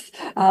birth.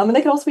 And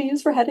they could also be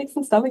used for headaches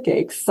and stomach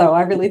aches. So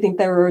I really think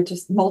they were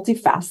just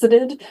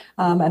multifaceted.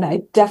 And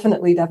I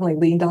definitely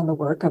leaned on the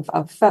work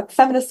of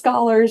feminist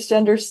scholars,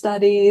 gender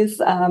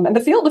studies, and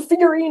the field of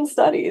figurine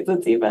studies.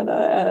 It's even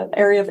an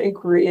area of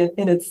inquiry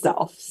in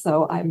itself.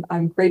 So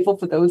I'm grateful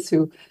for those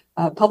who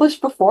published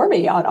before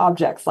me on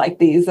objects like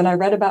these. And I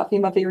read about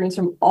female figurines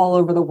from all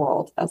over the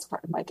world as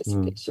part of my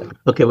dissertation.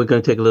 Okay, we're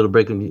going to take a little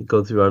break and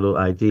go through our little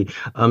ID.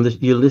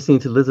 You're listening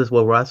to Elizabeth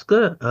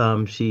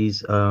Waraksa.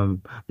 She's the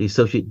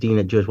Associate Dean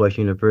at George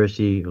Washington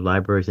University,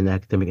 Libraries and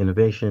Academic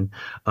Innovation.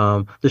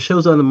 The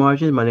show's On the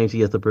Margin. My name's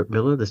Ethelbert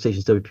Miller. The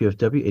station's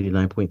WPFW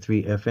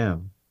 89.3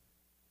 FM.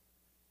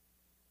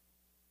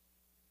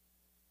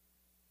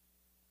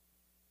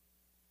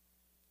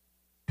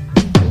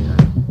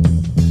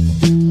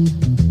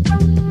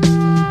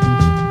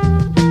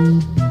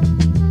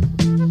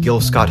 Gil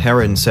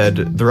Scott-Heron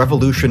said, "The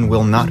revolution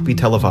will not be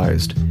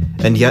televised,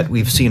 and yet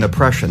we've seen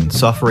oppression,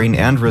 suffering,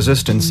 and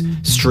resistance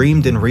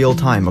streamed in real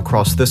time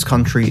across this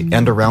country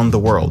and around the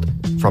world,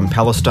 from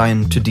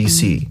Palestine to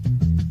DC.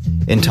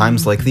 In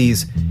times like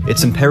these,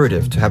 it's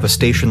imperative to have a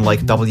station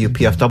like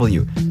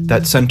WPFW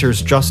that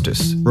centers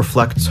justice,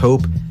 reflects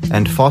hope,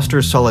 and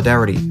fosters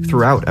solidarity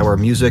throughout our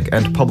music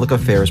and public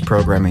affairs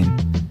programming.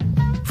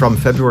 From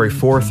February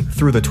 4th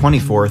through the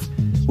 24th,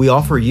 we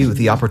offer you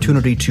the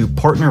opportunity to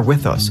partner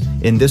with us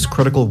in this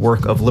critical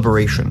work of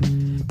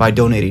liberation by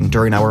donating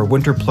during our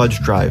Winter Pledge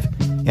Drive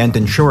and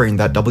ensuring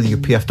that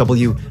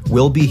WPFW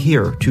will be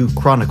here to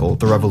chronicle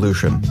the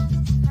revolution.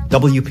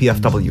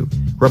 WPFW,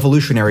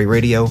 revolutionary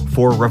radio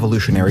for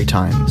revolutionary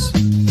times."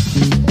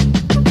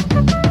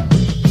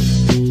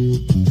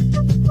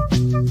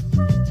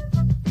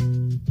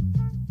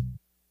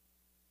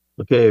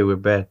 Okay, we're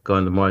back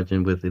on the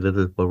margin with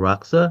Elizabeth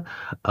Waraksa.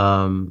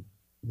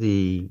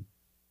 The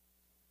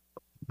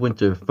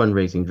winter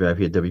fundraising drive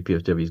here at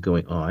WPFW is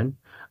going on.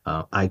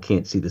 I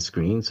can't see the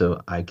screen,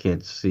 so I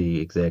can't see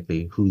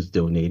exactly who's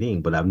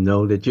donating, but I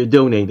know that you're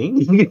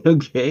donating,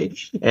 okay?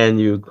 And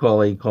you're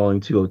calling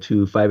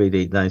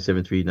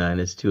 202-588-9739.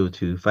 That's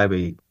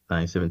 202-588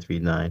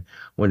 9739,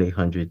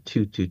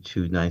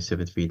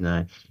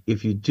 1-800-222-9739.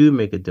 If you do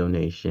make a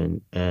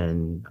donation,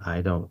 and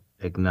I don't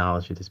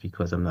acknowledge it, it's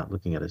because I'm not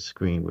looking at a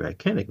screen where I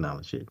can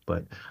acknowledge it,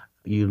 but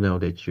you know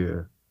that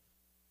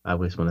I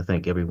just want to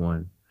thank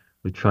everyone.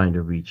 We're trying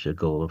to reach a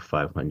goal of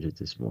 500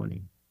 this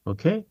morning.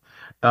 Okay.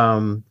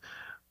 Um,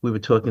 we were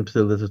talking to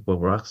Elizabeth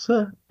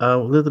Barraza.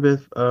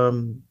 Elizabeth,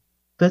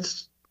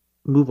 let's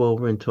move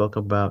over and talk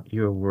about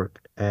your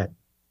work at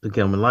the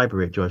Gelman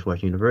Library at George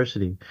Washington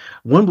University.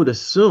 One would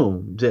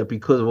assume that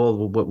because of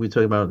all of what we are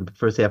talking about in the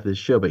first half of the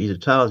show about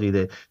Egyptology,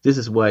 that this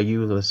is why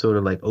you are sort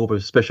of like over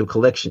special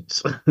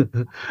collections.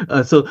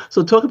 So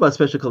talk about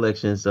special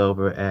collections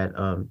over at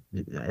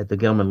the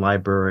Gelman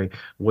Library.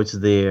 What's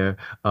there?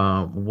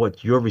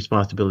 What your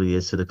responsibility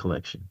is to the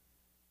collection.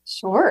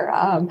 Sure.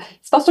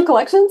 Special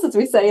collections, as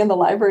we say in the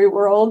library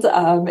world,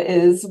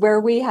 is where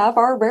we have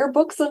our rare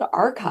books and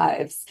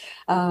archives.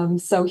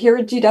 So here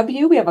at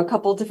GW, we have a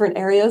couple different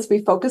areas we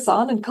focus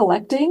on in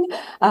collecting. We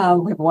have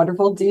a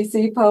wonderful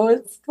DC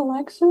Poets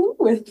collection,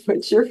 with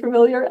which you're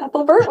familiar,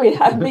 Ethelbert. We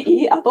have the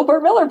E.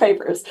 Ethelbert Miller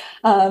papers,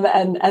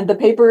 and the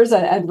papers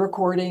and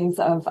recordings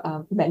of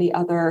many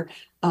other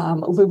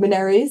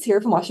luminaries here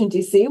from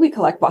Washington, D.C. We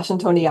collect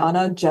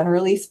Washingtoniana,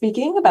 generally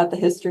speaking, about the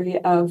history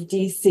of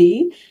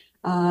D.C.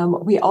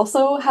 We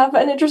also have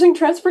an interesting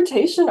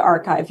transportation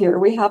archive here.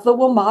 We have the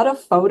WMATA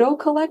photo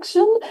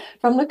collection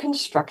from the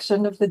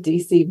construction of the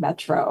DC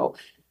Metro.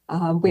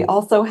 We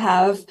also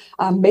have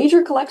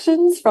major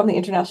collections from the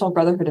International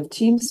Brotherhood of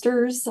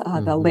Teamsters.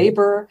 The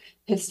labor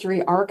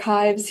history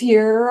archives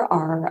here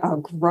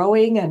are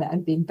growing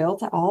and being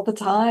built all the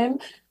time.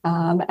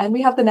 And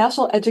we have the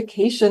National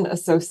Education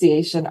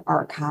Association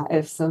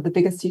archive, so the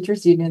biggest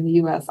teachers union in the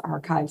U.S.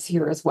 archives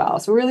here as well.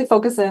 So we're really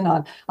focusing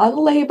on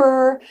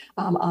labor,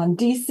 on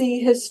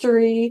DC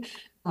history,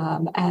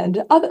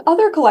 and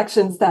other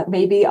collections that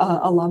maybe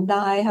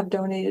alumni have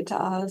donated to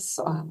us.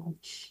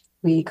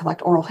 We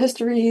collect oral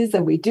histories,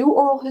 and we do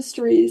oral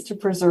histories to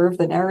preserve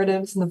the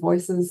narratives and the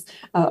voices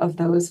of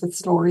those with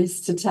stories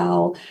to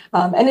tell.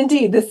 And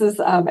indeed, this is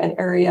an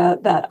area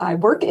that I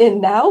work in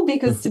now,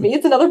 because to me,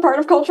 it's another part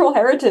of cultural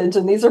heritage.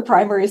 And these are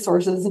primary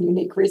sources and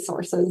unique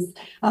resources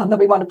that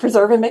we want to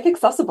preserve and make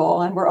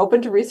accessible. And we're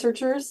open to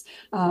researchers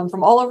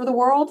from all over the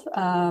world.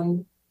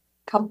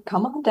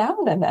 Come on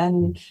down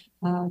and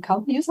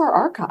come use our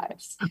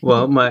archives.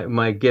 Well,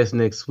 my guest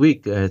next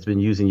week has been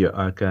using your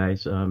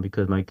archives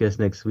because my guest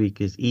next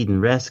week is Eden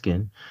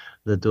Raskin,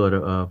 the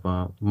daughter of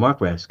Mark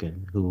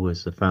Raskin, who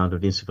was the founder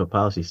of the Institute for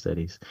Policy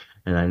Studies.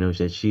 And I know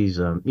that she's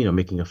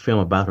making a film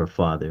about her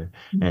father,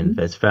 and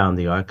has found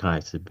the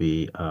archives to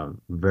be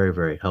very,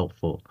 very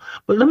helpful.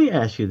 But let me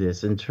ask you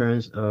this: in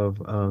terms of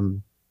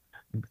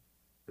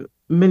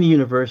many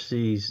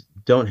universities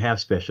don't have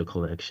special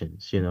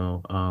collections,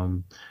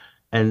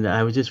 and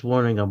I was just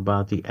wondering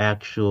about the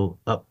actual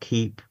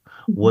upkeep.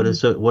 What are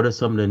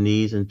some of the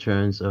needs in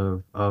terms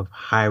of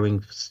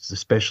hiring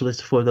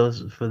specialists for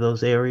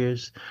those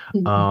areas?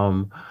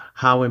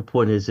 How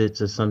important is it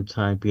to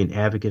sometimes be an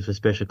advocate for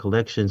special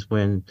collections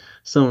when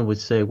someone would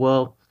say,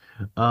 well,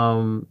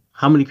 how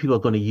many people are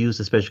going to use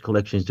the special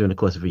collections during the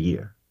course of a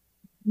year?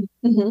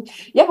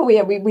 Yeah,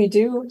 we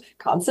do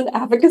constant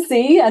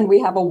advocacy, and we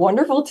have a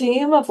wonderful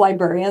team of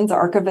librarians,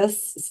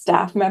 archivists,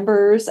 staff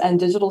members, and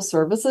digital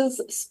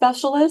services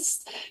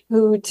specialists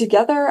who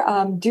together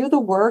do the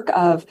work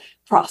of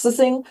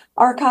processing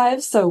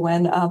archives. So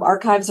when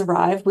archives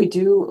arrive, we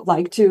do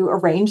like to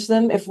arrange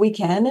them, if we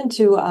can,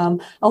 into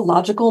a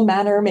logical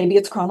manner. Maybe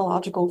it's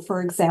chronological for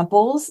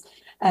examples.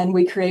 And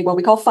we create what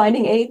we call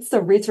finding aids, so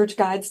research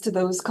guides to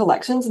those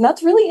collections. And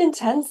that's really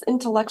intense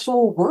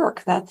intellectual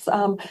work. That's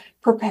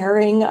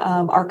preparing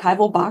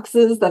archival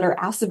boxes that are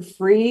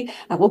acid-free,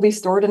 that will be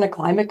stored in a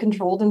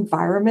climate-controlled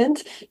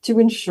environment to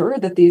ensure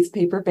that these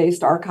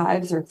paper-based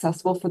archives are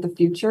accessible for the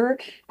future.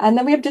 And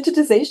then we have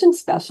digitization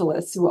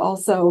specialists who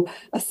also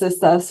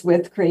assist us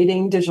with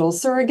creating digital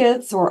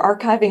surrogates or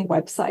archiving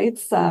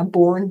websites,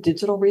 born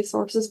digital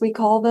resources, we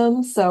call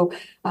them. So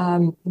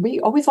we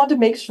always want to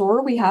make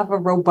sure we have a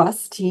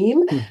robust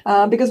team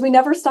because we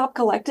never stop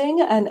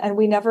collecting, and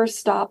we never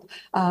stop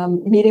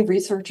meeting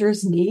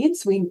researchers'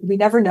 needs. We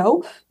never know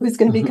who's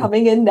going to be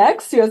coming in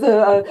next, who has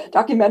a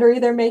documentary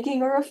they're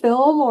making or a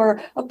film or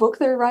a book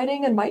they're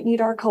writing and might need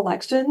our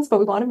collections, but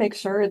we want to make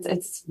sure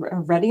it's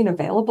ready and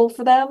available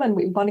for them, and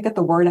we want to get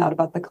the word out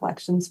about the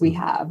collections we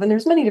have. And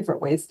there's many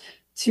different ways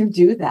to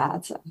do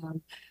that.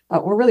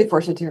 But we're really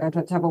fortunate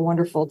to have a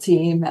wonderful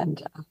team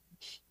and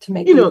to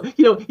make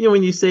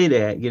when you say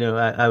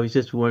that, I was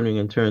just wondering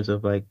in terms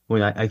of like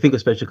when I think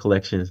of special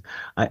collections,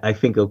 I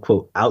think of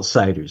quote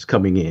outsiders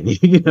coming in,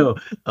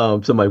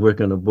 somebody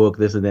working on a book,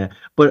 this and that.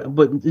 But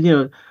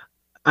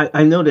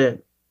I know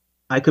that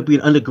I could be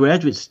an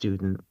undergraduate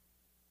student,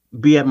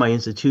 be at my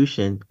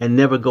institution, and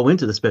never go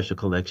into the special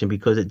collection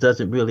because it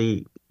doesn't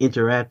really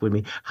interact with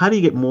me. How do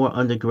you get more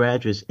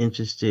undergraduates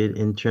interested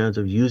in terms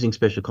of using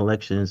special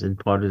collections and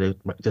part of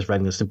just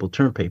writing a simple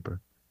term paper?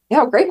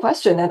 Yeah, great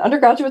question. And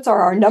undergraduates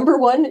are our number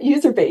one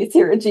user base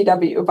here at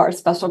GW of our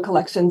special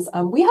collections.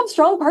 We have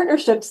strong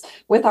partnerships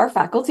with our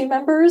faculty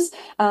members,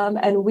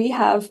 and we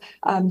have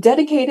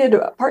dedicated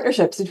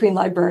partnerships between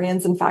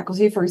librarians and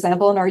faculty, for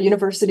example, in our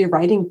university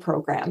writing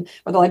program,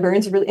 where the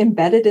librarians are really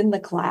embedded in the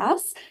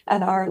class,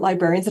 and our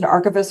librarians and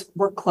archivists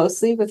work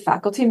closely with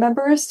faculty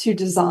members to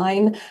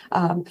design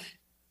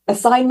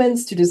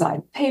assignments, to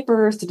design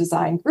papers, to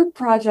design group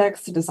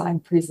projects, to design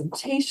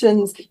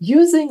presentations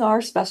using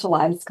our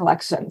specialized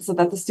collections so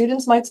that the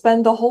students might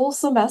spend the whole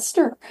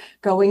semester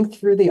going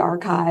through the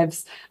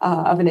archives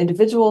of an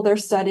individual they're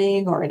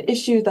studying or an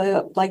issue they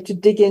like to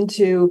dig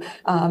into.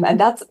 And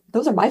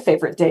those are my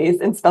favorite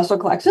days in special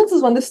collections,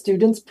 is when the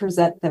students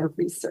present their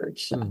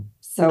research.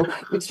 So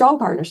with strong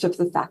partnerships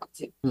with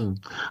faculty.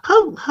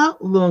 How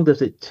long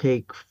does it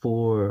take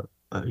for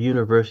a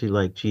university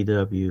like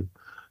GW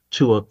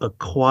to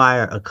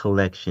acquire a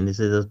collection? Is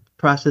it a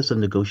process of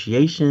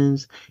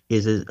negotiations?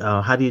 Is it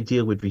how do you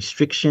deal with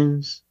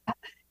restrictions?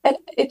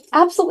 It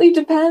absolutely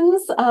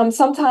depends.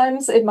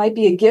 Sometimes it might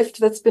be a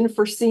gift that's been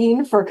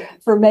foreseen for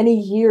many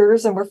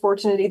years, and we're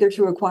fortunate either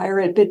to acquire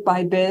it bit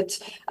by bit,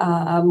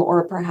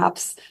 or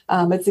perhaps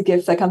it's a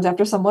gift that comes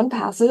after someone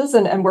passes,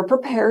 and we're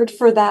prepared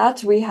for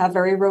that. We have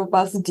very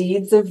robust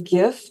deeds of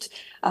gift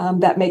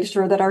that make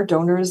sure that our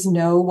donors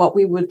know what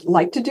we would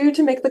like to do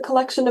to make the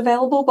collection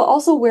available, but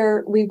also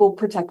where we will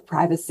protect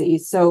privacy.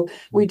 So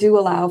we do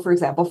allow, for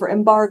example, for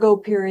embargo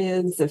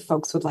periods, if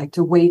folks would like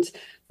to wait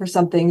for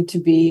something to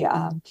be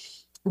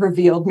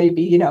revealed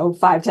maybe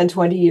 5, 10,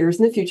 20 years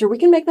in the future, we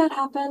can make that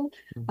happen.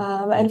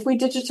 And if we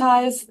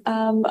digitize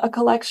a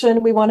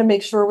collection, we want to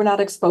make sure we're not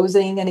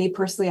exposing any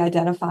personally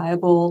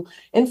identifiable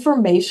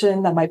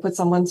information that might put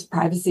someone's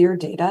privacy or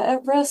data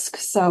at risk.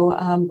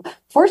 So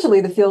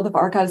fortunately, the field of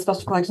archive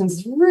special collections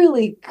is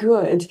really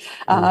good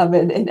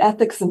in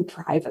ethics and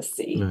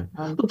privacy.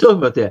 We'll talk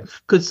about that.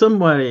 Could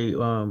somebody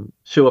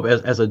show up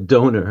as a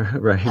donor,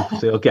 right?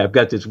 Say, okay, I've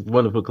got this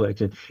wonderful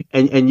collection,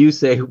 and you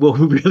say, well,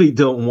 we really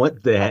don't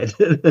want that.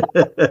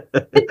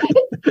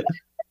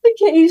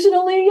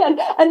 Occasionally,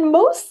 and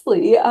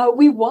mostly,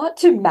 we want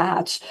to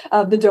match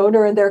the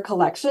donor and their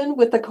collection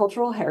with the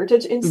cultural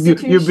heritage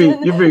institution.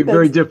 You're being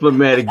very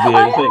diplomatic there.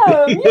 I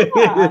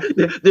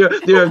am,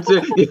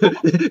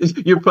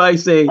 you're probably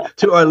saying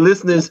to our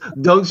listeners,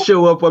 don't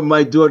show up on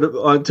my door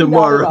on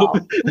tomorrow.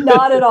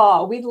 Not at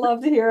all. We'd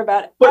love to hear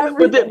about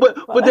everything.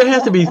 But there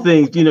has to be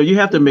things, you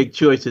have to make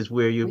choices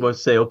where you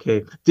must say,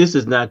 okay, this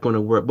is not going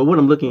to work. But what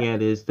I'm looking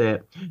at is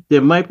that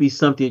there might be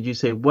something that you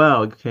say,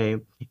 wow, okay,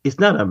 it's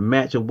not a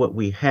match of what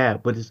we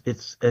have, but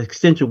it's an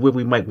extension of where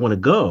we might want to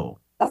go.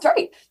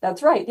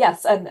 That's right.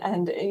 Yes.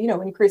 And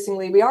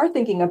increasingly we are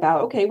thinking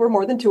about, okay, we're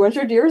more than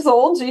 200 years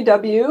old,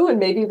 GW, and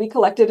maybe we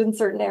collected in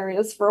certain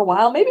areas for a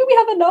while. Maybe we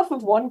have enough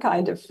of one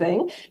kind of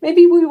thing.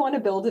 Maybe we want to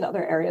build in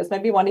other areas.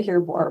 Maybe we want to hear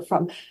more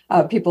from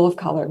people of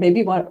color.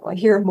 Maybe we want to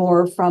hear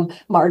more from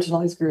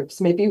marginalized groups.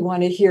 Maybe we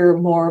want to hear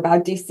more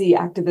about DC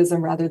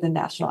activism rather than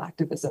national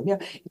activism.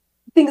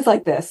 Things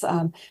like this.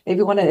 Maybe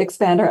we want to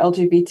expand our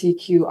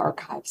LGBTQ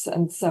archives.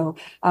 And so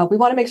we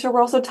want to make sure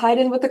we're also tied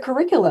in with the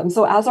curriculum.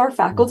 So as our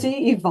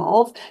faculty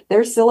evolve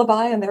their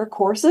syllabi and their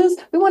courses,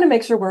 we want to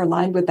make sure we're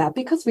aligned with that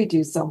because we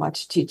do so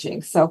much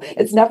teaching. So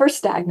it's never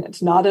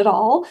stagnant, not at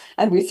all.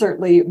 And we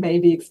certainly may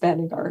be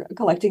expanding our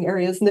collecting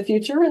areas in the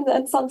future and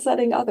then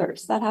sunsetting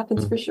others. That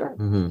happens for sure.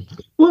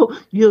 Well,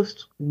 you've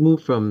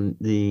moved from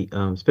the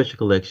special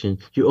collection.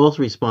 You're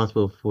also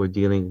responsible for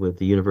dealing with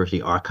the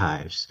university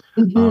archives.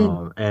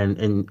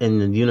 And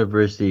the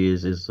university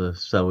is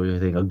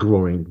a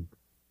growing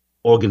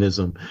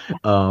organism,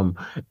 and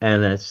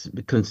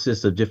that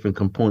consists of different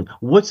components.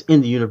 What's in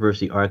the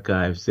university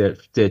archives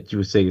that you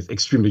would say is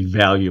extremely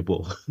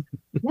valuable?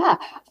 Yeah,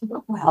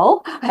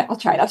 well, I'll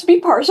try not to be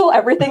partial.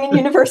 Everything in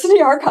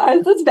university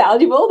archives is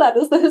valuable. That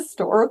is the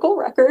historical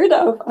record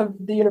of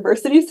the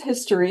university's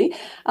history.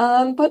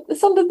 But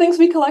some of the things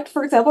we collect,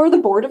 for example, are the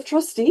Board of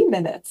Trustee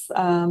minutes.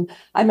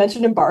 I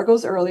mentioned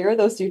embargoes earlier.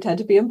 Those do tend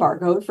to be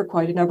embargoed for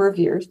quite a number of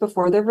years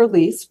before they're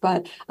released.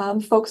 But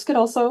folks could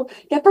also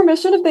get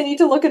permission if they need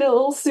to look at it a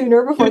little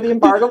sooner before the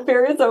embargo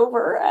period's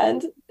over.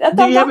 And that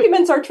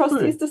documents our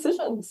trustees'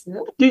 decisions.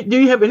 Do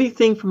you have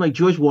anything from like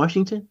George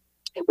Washington?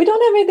 We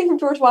don't have anything from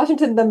George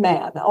Washington, the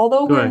man.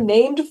 Although we're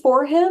named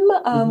for him,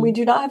 we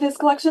do not have his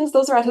collections.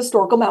 Those are at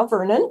Historical Mount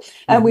Vernon,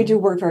 and we do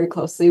work very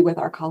closely with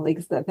our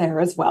colleagues there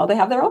as well. They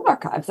have their own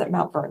archives at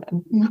Mount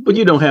Vernon. But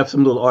you don't have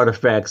some little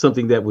artifact,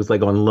 something that was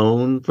like on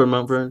loan from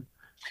Mount Vernon?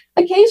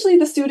 Occasionally,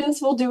 the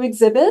students will do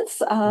exhibits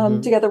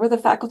together with a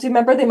faculty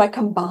member. They might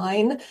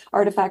combine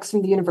artifacts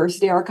from the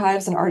university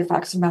archives and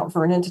artifacts from Mount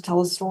Vernon to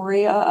tell a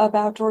story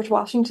about George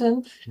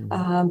Washington.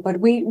 But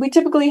we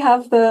typically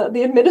have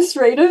the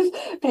administrative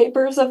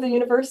papers of the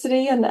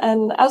university.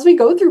 And as we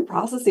go through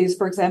processes,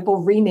 for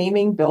example,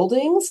 renaming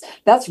buildings,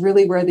 that's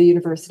really where the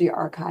university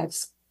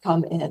archives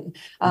come in,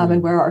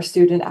 and where our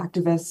student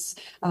activists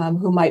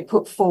who might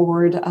put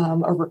forward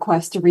a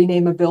request to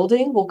rename a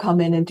building will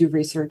come in and do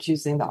research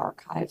using the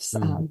archives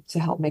to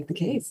help make the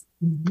case.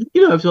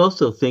 You know, I was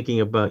also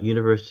thinking about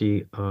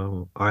university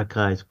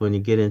archives when you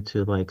get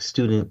into like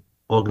student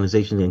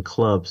organizations and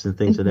clubs and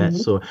things of that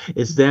sort.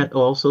 Is that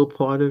also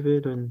part of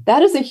it? And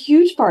That is a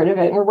huge part of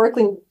it. We're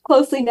working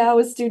closely now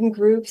with student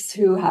groups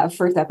who have,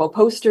 for example,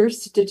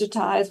 posters to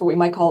digitize, what we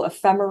might call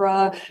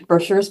ephemera,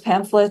 brochures,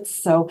 pamphlets.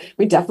 So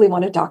we definitely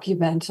want to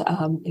document,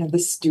 the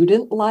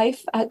student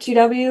life at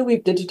GW.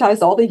 We've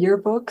digitized all the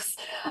yearbooks.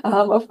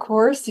 Of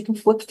course, you can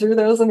flip through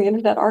those in the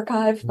Internet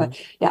Archive.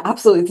 But yeah,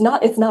 absolutely,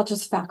 it's not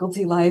just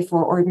faculty life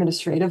or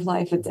administrative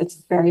life.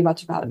 It's very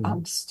much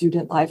about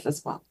student life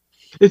as well.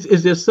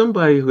 is there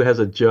somebody who has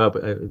a job,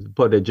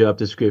 part of their job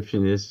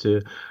description is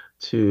to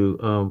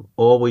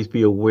always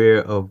be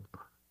aware of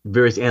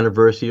various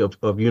anniversary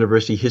of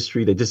university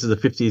history, that this is the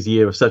 50th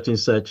year of such and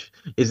such?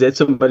 Is that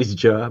somebody's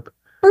job?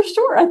 For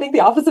sure. I think the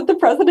Office of the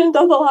President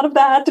does a lot of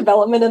that,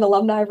 development and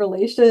alumni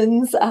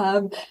relations,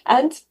 and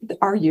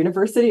our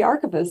university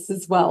archivist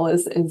as well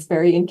is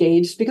very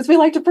engaged because we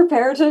like to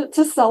prepare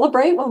to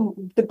celebrate.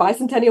 When the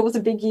bicentennial was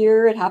a big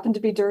year, it happened to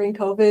be during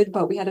COVID,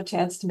 but we had a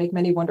chance to make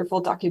many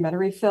wonderful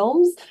documentary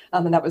films,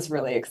 and that was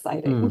really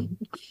exciting.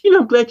 You know,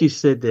 I'm glad you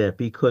said that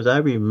because I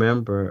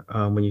remember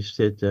when you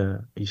said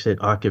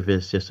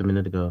archivist just a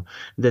minute ago,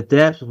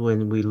 that's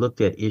when we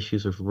looked at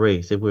issues of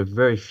race. There were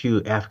very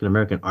few African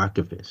American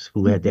archivists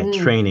who had that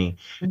training.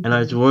 And I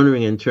was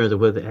wondering in terms of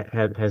whether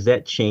has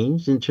that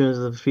changed in terms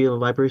of the field of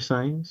library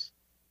science?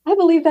 I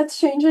believe that's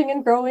changing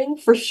and growing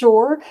for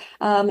sure.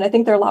 And I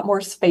think there are a lot more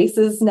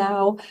spaces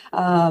now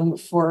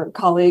for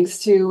colleagues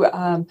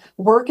to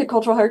work at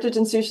cultural heritage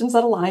institutions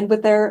that align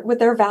with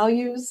their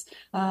values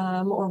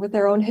or with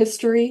their own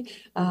history.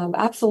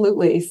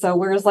 Absolutely. So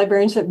whereas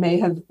librarianship may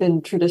have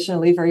been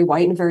traditionally very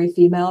white and very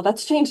female,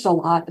 that's changed a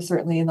lot,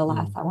 certainly in the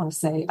last, I want to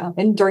say,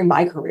 and during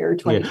my career,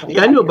 20,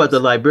 I know about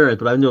the librarians,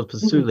 but I know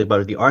specifically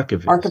about the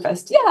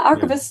archivists.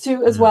 Archivists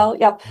too, as well.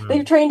 Yep.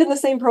 They've trained in the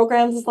same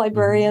programs as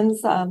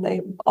librarians. They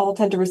all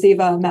tend to receive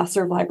a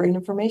Master of Library and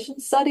Information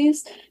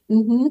Studies.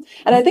 And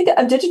I think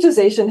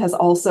digitization has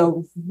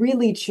also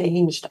really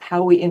changed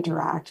how we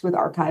interact with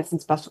archives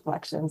and special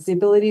collections. The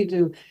ability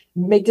to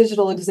make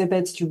digital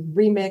exhibits, to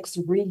remix,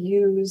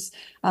 reuse,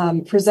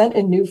 present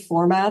in new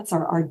formats.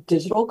 Our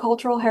digital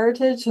cultural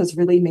heritage has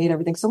really made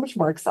everything so much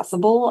more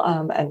accessible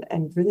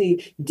and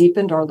really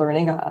deepened our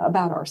learning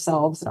about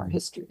ourselves and our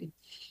history.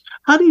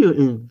 How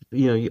do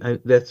you,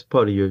 that's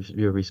part of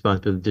your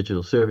responsibility,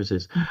 digital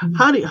services.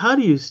 How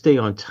do you stay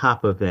on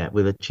top of that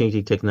with a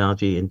changing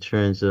technology in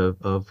terms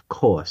of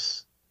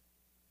costs?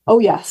 Oh,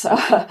 yes.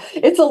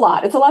 It's a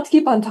lot. It's a lot to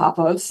keep on top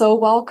of. So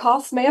while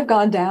costs may have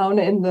gone down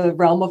in the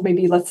realm of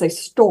maybe, let's say,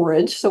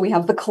 storage, so we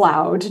have the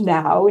cloud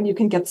now, and you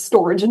can get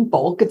storage in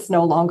bulk. It's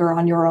no longer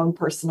on your own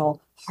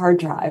personal hard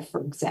drive,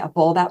 for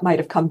example. That might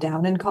have come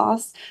down in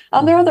costs.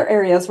 There are other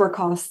areas where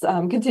costs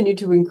continue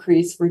to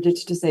increase for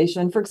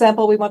digitization. For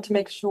example, we want to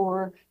make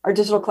sure our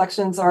digital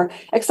collections are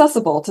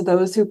accessible to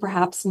those who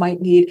perhaps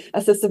might need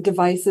assistive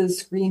devices,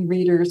 screen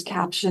readers,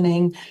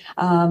 captioning,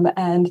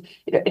 and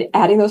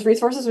adding those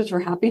resources, which we're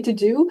happy to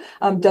do,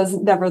 does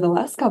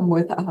nevertheless come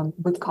with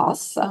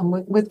costs,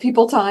 with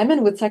people time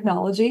and with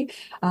technology.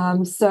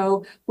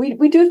 So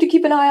we do have to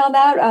keep an eye on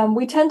that.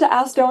 We tend to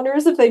ask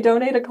donors if they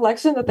donate a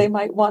collection that they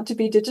might want to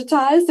be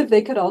digitized, if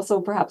they could also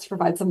perhaps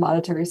provide some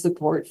monetary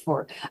support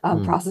for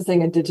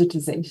processing and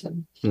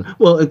digitization.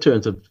 Well, in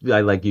terms of, I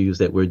like you use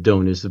that word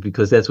donors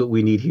because that's what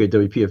we need here at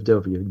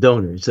WPFW,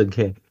 donors,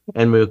 okay?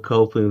 And we're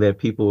hoping that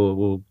people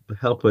will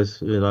help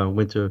us in our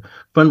winter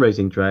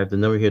fundraising drive. The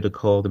number here to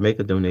call to make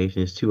a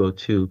donation is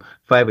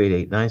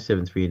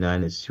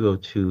 202-588-9739. It's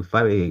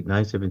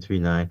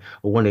 202-588-9739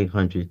 or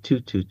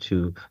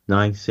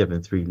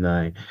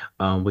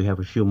 1-800-222-9739. We have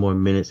a few more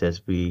minutes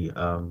as we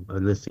are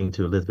listening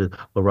to Elizabeth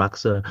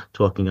Baraksa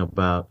talking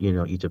about,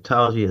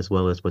 Egyptology as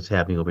well as what's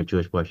happening over at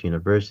George Washington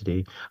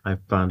University. I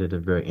found it a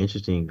very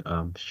interesting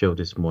show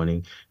this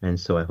morning, and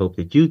so I hope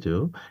that you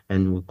do.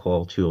 And we'll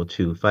call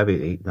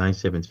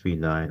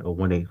 202-588-9739 or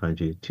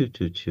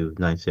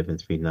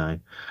 1-800-222-9739.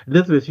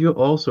 Elizabeth, you're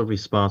also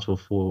responsible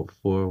for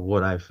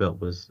what I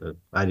felt was,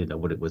 I didn't know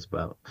what it was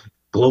about.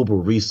 Global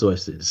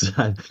resources.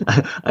 I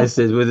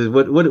said,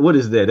 what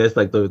is that? That's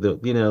like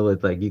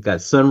it's like you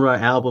got Sun Ra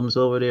albums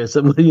over there.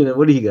 Something,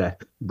 what do you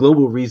got?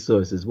 Global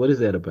resources. What is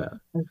that about?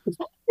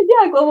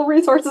 Yeah, Global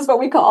Resources, what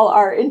we call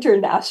our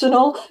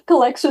international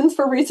collections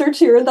for research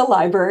here in the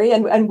library.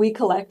 And we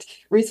collect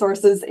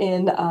resources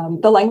in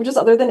the languages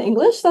other than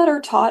English that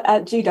are taught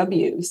at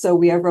GW. So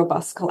we have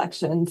robust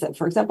collections in,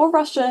 for example,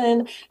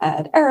 Russian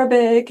and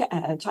Arabic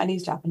and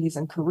Chinese, Japanese,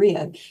 and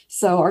Korean.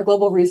 So our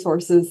Global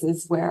Resources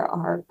is where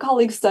our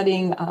colleagues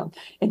studying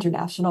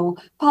international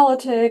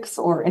politics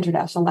or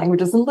international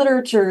languages and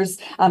literatures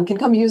can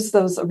come use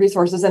those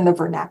resources in the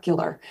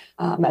vernacular.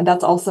 And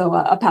that's also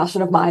a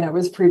passion of mine. I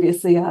was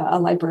previously a a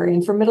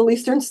librarian for Middle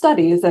Eastern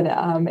Studies, and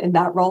in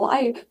that role,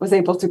 I was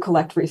able to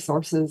collect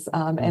resources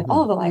in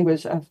all of the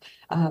language of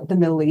the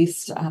Middle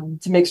East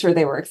to make sure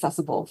they were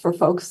accessible for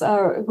folks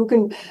who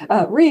can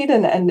read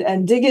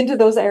and dig into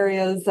those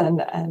areas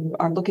and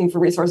are looking for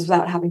resources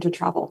without having to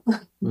travel.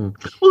 Well,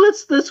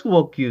 let's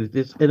walk you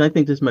this, and I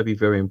think this might be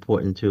very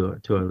important to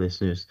our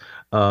listeners.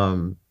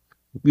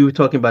 We were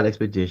talking about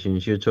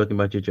expeditions. You're talking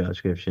about your job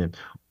description.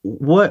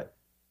 What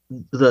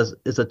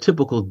is a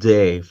typical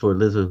day for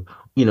Elizabeth,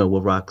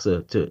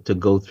 Waraksa to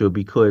go through?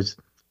 Because,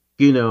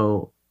 you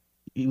know,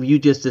 you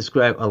just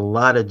described a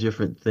lot of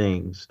different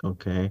things.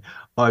 Okay.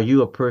 Are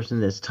you a person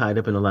that's tied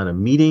up in a lot of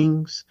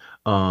meetings?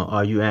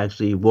 Are you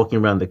actually walking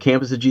around the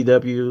campus of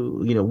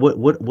GW?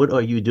 What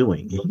are you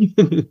doing?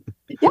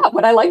 Yeah,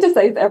 what I like to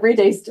say is every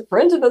day is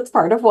different, and that's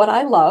part of what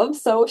I love.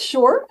 So,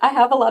 sure, I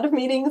have a lot of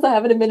meetings. I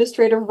have an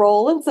administrative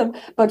role and some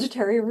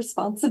budgetary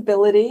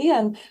responsibility,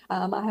 and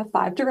I have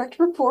 5 direct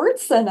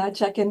reports, and I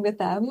check in with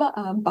them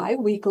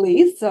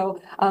bi-weekly.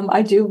 So,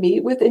 I do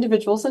meet with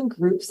individuals and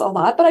groups a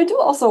lot, but I do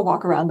also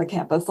walk around the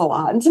campus a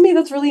lot. And to me,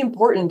 that's really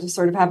important to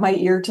sort of have my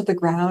ear to the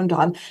ground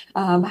on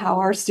how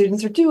our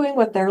students are doing,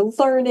 what they're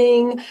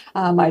learning.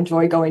 I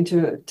enjoy going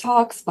to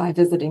talks by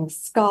visiting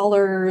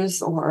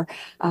scholars or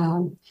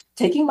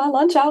taking my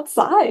lunch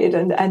outside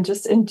and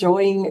just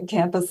enjoying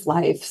campus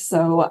life.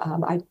 So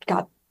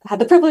had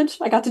the privilege.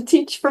 I got to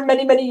teach for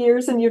many, many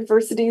years in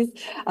universities.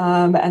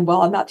 And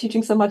while I'm not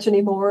teaching so much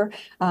anymore,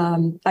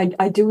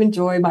 I do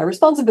enjoy my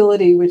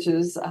responsibility, which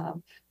is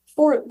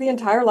for the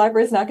entire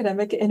library as an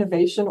academic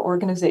innovation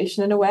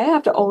organization. In a way, I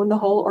have to own the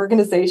whole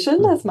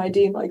organization, as my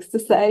dean likes to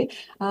say.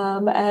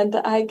 And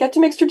I get to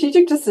make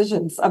strategic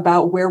decisions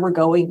about where we're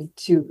going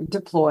to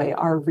deploy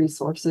our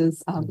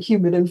resources,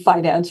 human and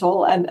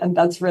financial. And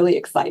that's really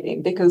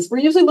exciting because we're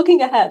usually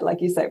looking ahead,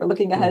 like you say, we're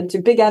looking ahead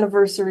to big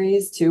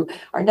anniversaries, to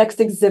our next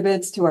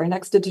exhibits, to our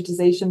next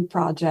digitization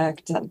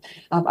project. And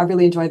I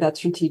really enjoy that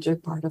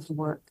strategic part of the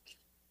work.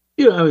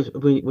 I was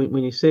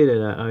when you say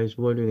that, I was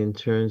wondering in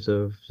terms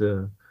of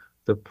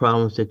the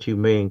problems that you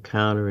may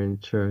encounter in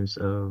terms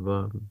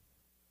of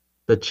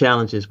the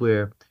challenges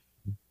where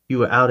you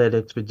were out at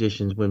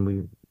expeditions when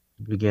we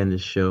began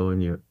this show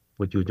and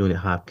what you were doing at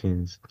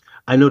Hopkins.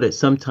 I know that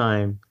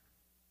sometimes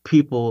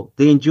people,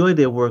 they enjoy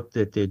their work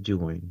that they're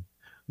doing,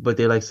 but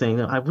they're like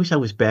saying, I wish I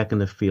was back in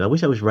the field. I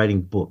wish I was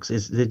writing books.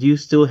 Did you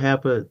still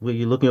have where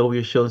you're looking over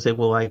your shoulder and say,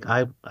 well, like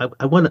I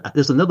want,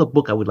 there's another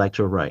book I would like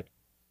to write?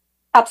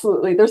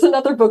 Absolutely. There's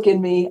another book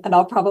in me, and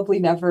I'll probably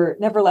never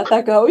let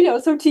that go.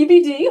 So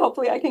TBD,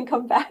 hopefully I can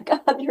come back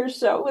on your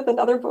show with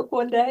another book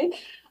one day.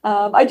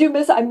 I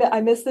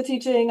miss the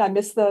teaching. I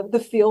miss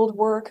the field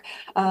work.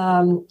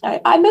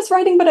 I miss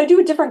writing, but I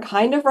do a different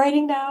kind of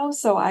writing now.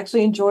 So I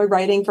actually enjoy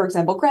writing, for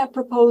example, grant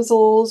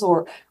proposals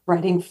or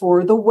writing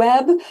for the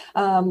web.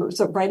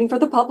 So writing for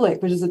the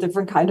public, which is a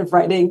different kind of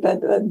writing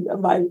than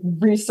my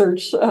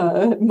research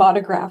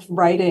monograph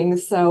writing.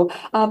 So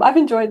I've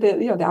enjoyed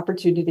the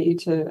opportunity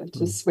to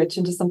switch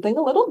into something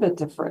a little bit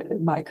different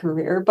in my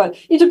career. But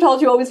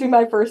Egyptology will always be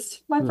my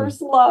first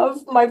love,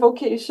 my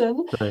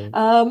vocation. Right.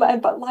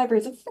 But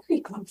library is a very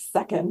close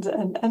second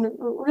and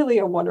really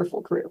a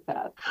wonderful career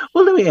path.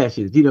 Well, let me ask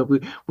you,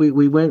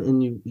 we went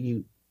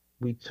and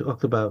we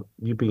talked about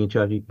you being in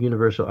charge of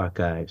Universal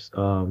Archives,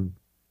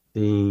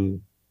 the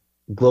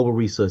global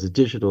resources,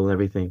 digital and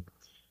everything.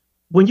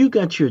 When you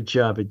got your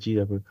job at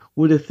GW,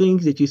 were the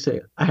things that you say,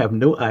 I have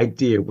no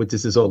idea what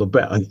this is all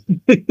about? I'm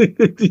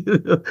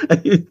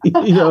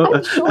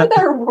sure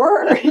there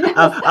were. Yes.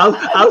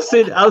 I'll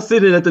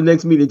sit in at the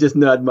next meeting and just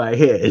nod my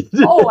head.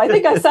 Oh, I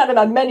think I sat in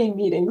on many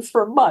meetings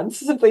for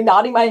months, simply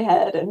nodding my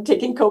head and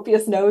taking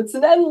copious notes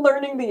and then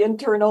learning the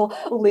internal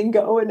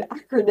lingo and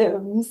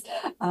acronyms.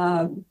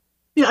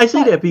 Yeah, I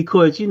say that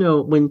because,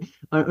 when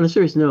on a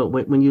serious note,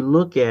 when you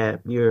look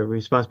at your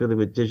responsibility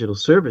with digital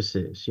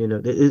services,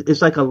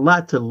 it's like a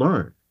lot to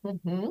learn.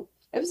 Mm-hmm.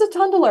 It was a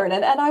ton to learn.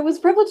 And I was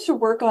privileged to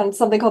work on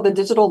something called the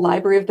Digital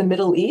Library of the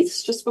Middle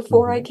East just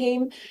before I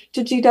came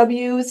to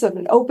GW. So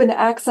an open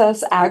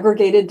access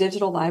aggregated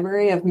digital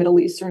library of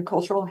Middle Eastern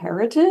cultural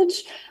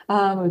heritage.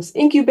 It was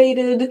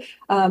incubated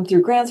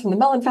through grants from the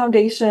Mellon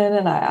Foundation.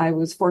 And I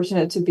was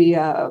fortunate to be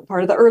a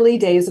part of the early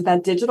days of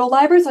that digital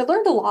library. So I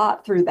learned a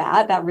lot through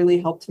that. That really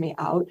helped me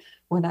out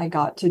when I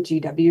got to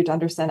GW to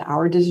understand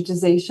our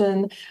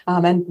digitization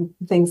and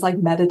things like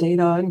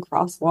metadata and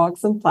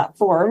crosswalks and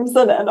platforms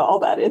and all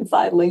that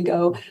inside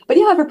lingo. But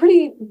yeah, I have a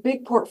pretty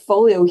big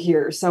portfolio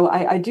here. So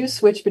I do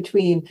switch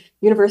between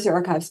University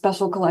Archives,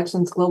 Special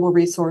Collections, Global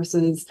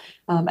Resources,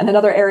 and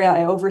another area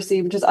I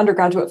oversee, which is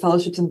undergraduate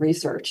fellowships and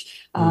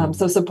research.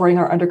 So supporting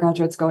our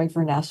undergraduates going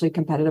for nationally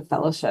competitive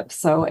fellowships.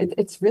 So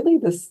it's really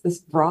this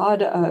broad,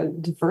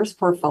 diverse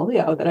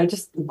portfolio that I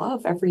just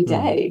love every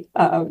day.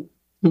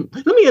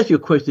 Let me ask you a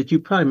question that you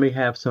probably may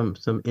have some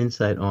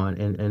insight on,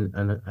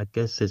 and I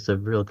guess it's a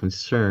real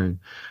concern.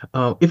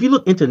 If you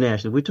look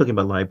internationally, we're talking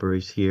about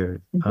libraries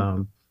here.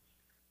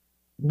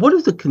 what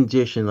is the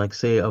condition, like,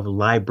 say, of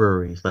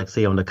libraries, like,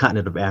 say, on the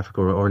continent of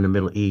Africa or in the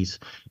Middle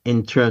East,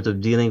 in terms of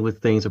dealing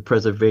with things of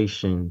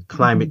preservation,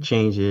 climate Mhm,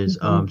 changes,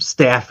 mhm,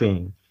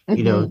 staffing,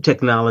 mhm,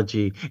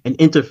 technology, and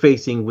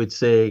interfacing with,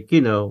 say,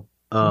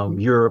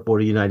 mhm. Europe or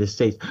the United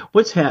States?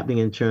 What's happening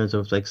in terms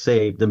of, like,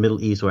 say, the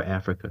Middle East or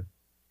Africa?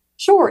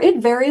 Sure, it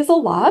varies a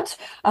lot.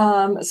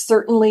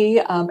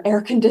 Certainly,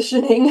 air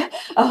conditioning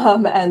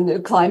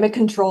and climate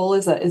control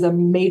is a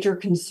major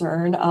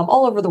concern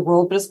all over the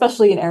world, but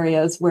especially in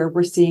areas where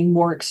we're seeing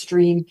more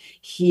extreme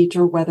heat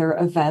or weather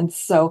events.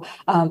 So,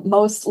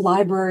 most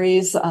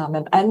libraries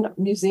and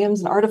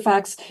museums and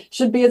artifacts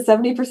should be at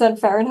 70%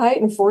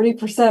 Fahrenheit and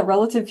 40%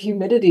 relative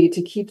humidity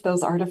to keep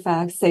those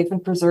artifacts safe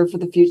and preserved for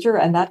the future.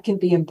 And that can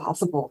be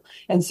impossible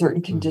in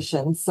certain Mm,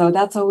 conditions. So,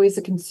 that's always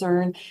a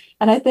concern.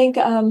 And I think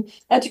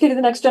educating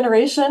the next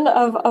generation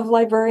of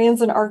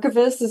librarians and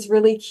archivists is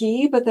really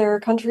key, but there are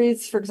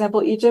countries, for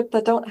example, Egypt,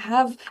 that don't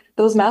have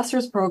those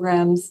master's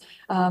programs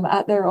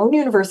at their own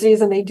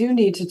universities, and they do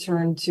need to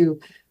turn to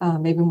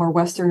maybe more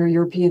Western or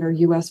European or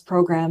US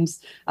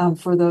programs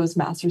for those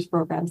master's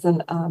programs.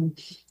 And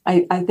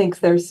I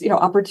think there's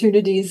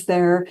opportunities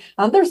there.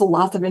 There's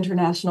lots of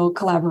international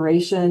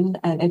collaboration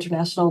and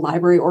international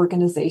library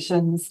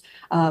organizations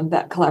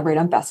that collaborate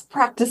on best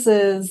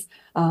practices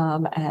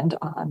and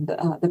on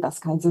the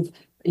best kinds of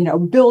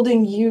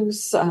building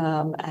use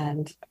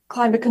and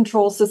climate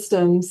control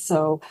systems.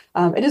 So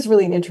it is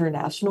really an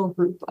international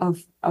group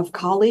of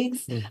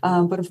colleagues.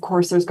 mm, But of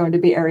course, there's going to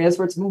be areas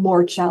where it's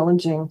more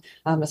challenging,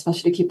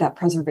 especially to keep that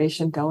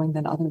preservation going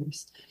than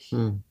others.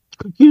 mm.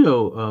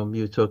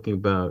 You're talking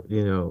about,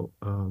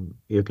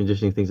 air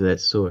conditioning, things of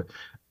that sort.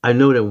 I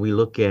know that when we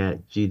look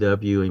at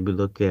GW and we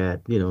look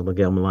at, the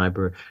Gelman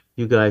Library,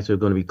 you guys are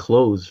going to be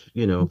closed, for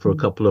a Mhm.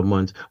 couple of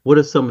months. What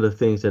are some of the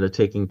things that are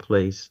taking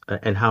place,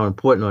 and how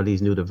important are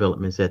these new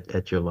developments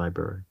at your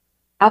library?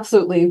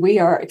 Absolutely. We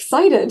are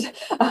excited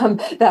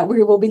that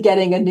we will be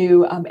getting a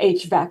new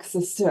HVAC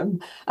system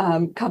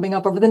coming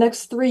up over the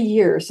next 3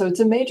 years. So it's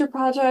a major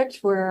project.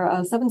 We're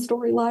a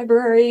 7-story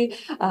library,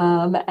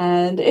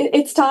 and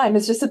it's time.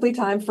 It's just simply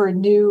time for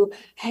new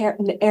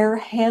air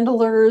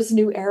handlers,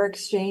 new air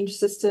exchange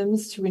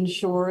systems to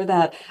ensure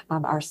that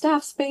our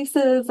staff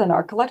spaces and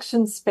our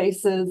collection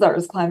spaces are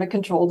as climate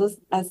controlled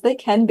as they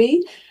can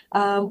be.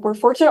 We're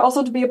fortunate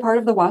also to be a part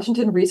of the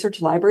Washington Research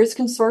Libraries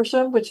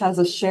Consortium, which has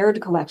a shared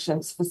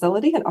collections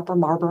facility in Upper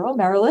Marlboro,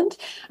 Maryland.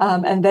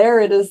 And there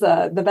it is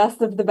the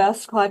best of the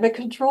best climate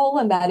control.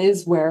 And that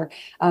is where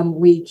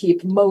we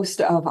keep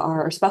most of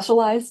our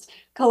specialized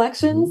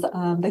collections.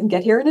 Mhm. They can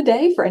get here in a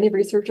day for any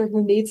researcher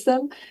who needs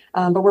them.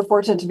 But we're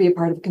fortunate to be a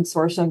part of a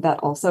consortium that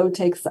also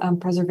takes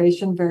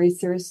preservation very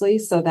seriously,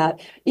 so that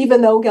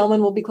even though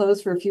Gelman will be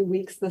closed for a few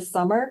weeks this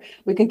summer,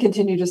 we can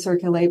continue to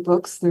circulate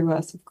books through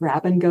a sort of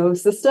grab and go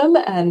system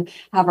and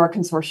have our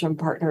consortium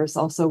partners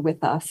also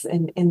with us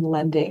in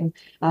lending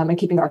and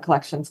keeping our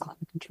collections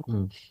climate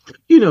controlled.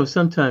 Mm.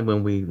 Sometimes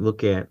when we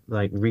look at,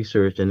 like,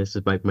 research, and this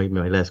is maybe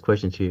my last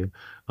question to you,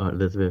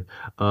 Elizabeth,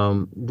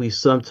 we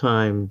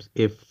sometimes,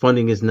 if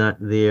funding is not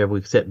there,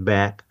 we set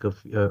back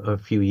a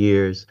few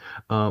years.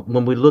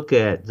 When we look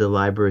at the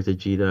libraries at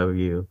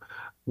GW,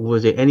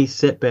 was there any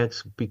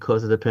setbacks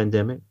because of the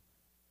pandemic?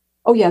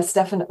 Oh, yes,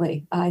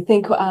 definitely. I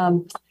think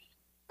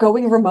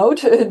going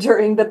remote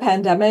during the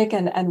pandemic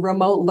and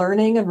remote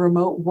learning and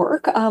remote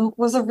work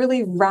was a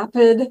really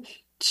rapid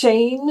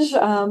change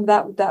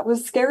that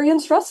was scary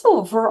and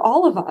stressful for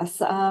all of us.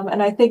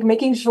 And I think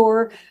making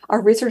sure our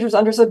researchers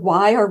understood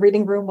why our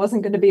reading room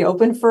wasn't going to be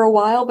open for a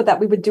while, but that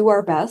we would do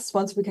our best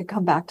once we could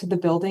come back to the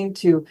building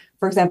to,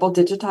 for example,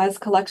 digitize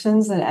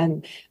collections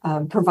and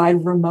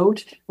provide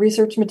remote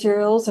research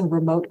materials and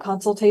remote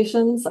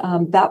consultations.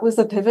 That was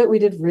a pivot we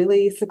did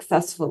really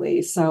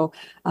successfully. So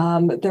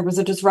there was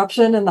a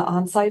disruption in the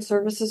on-site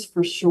services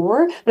for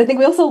sure, but I think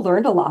we also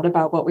learned a lot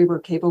about what we were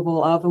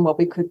capable of and what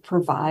we could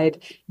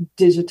provide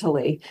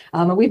digitally.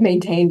 And we've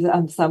maintained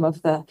some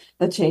of the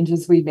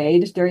changes we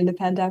made during the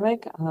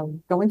pandemic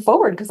going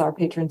forward because our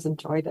patrons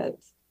enjoyed it.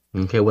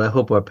 Okay, well, I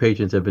hope our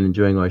patrons have been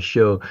enjoying our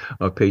show,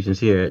 our patrons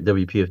here at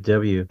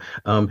WPFW.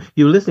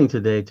 You're listening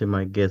today to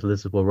my guest,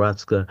 Elizabeth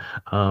Waratska.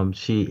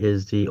 She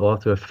is the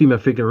author of Female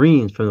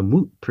Figurines from the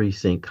Moot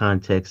Precinct,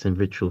 Context and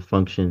Ritual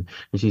Function.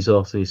 And she's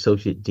also the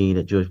Associate Dean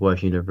at George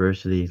Washington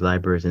University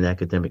Libraries and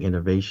Academic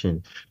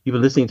Innovation. You've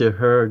been listening to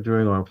her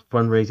during our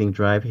fundraising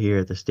drive here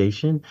at the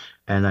station.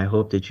 And I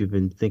hope that you've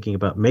been thinking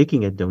about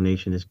making a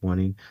donation this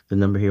morning. The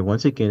number here,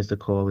 once again, is the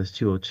call is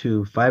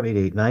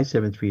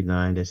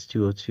 202-588-9739. That's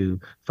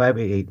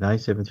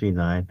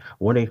 202-588-9739,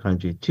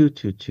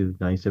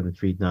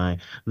 1-800-222-9739.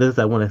 Liz,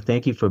 I want to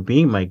thank you for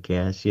being my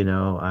guest.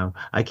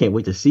 I can't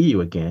wait to see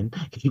you again.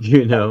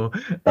 you know,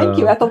 Thank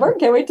you, um, Ethelbert.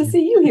 Can't wait to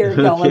see you here at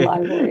Gelman okay,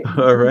 Library.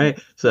 all right.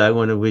 So I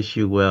want to wish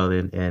you well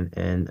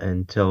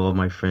and tell all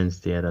my friends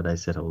there that I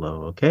said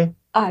hello. Okay.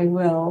 I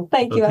will.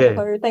 Thank you, Okay.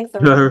 Ethelbert. Thanks,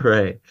 All everyone.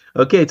 right.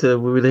 Okay, so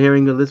we were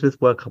hearing Elizabeth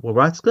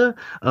Waratska.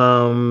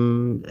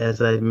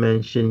 As I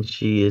mentioned,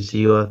 she is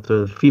the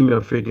author of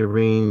Female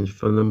Figurines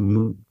from the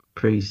Moot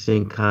praise,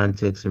 sing,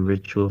 context, and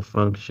ritual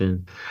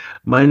function.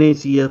 My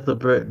name's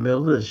Ethelbert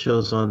Miller. The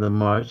show's on the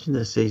margin.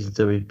 The station's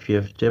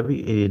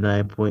WPFW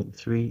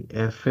 89.3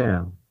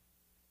 FM.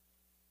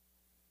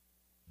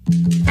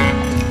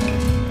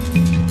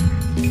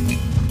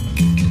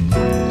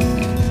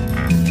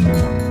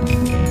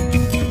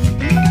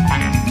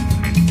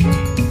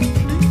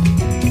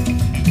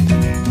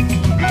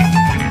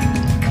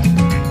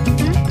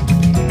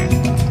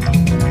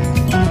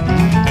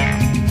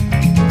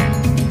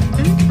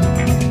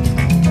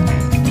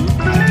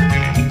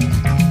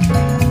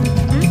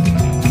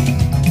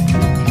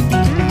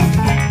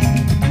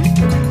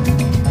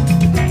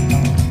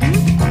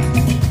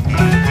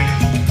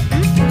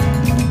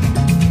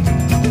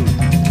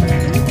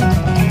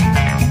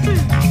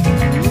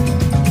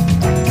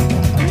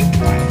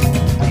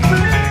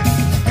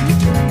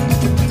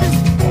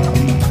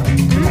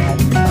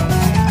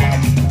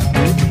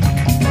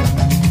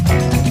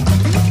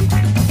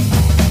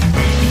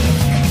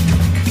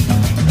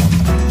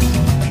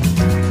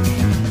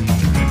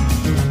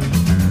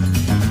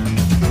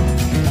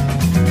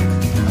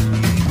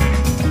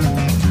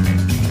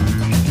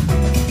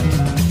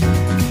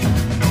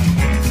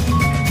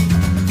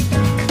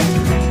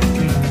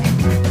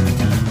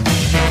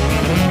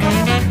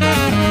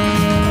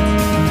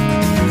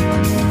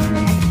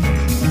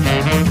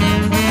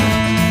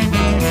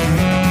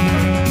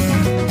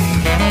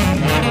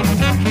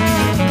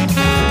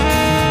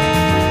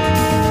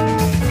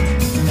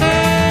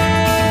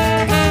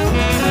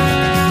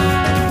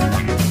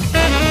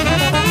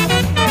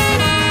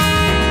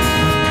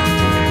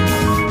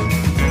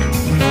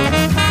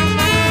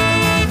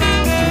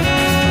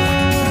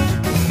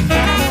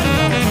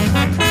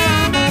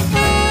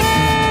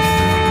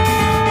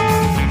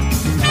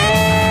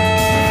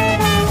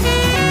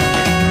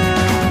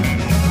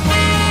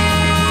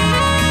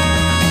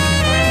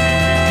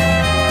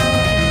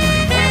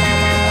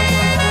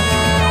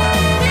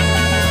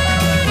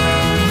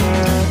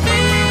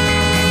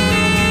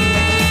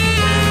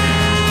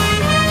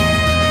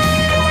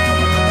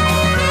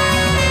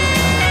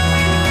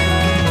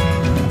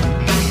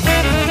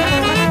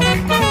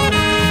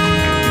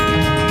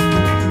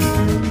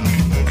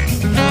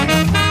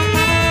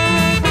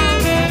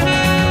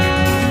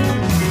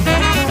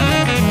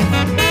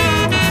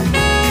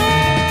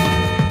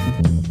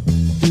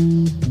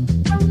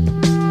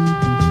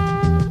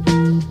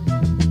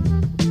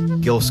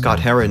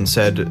 Scott Heron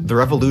said, "The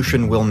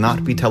revolution will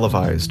not be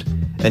televised,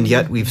 and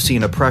yet we've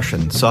seen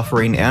oppression,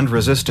 suffering, and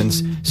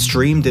resistance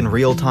streamed in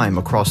real time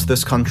across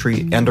this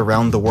country and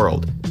around the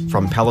world,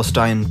 from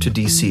Palestine to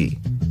DC.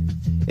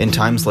 In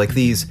times like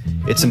these,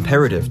 it's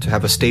imperative to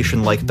have a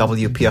station like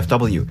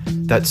WPFW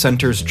that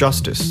centers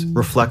justice,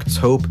 reflects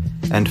hope,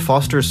 and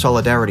fosters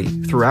solidarity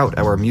throughout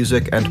our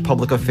music and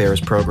public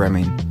affairs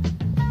programming.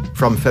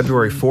 From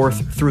February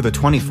 4th through the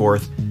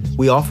 24th,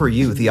 we offer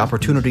you the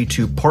opportunity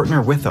to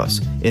partner with us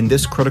in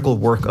this critical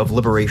work of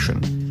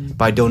liberation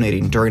by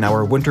donating during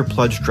our Winter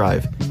Pledge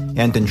Drive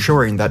and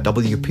ensuring that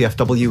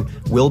WPFW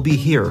will be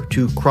here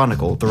to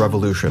chronicle the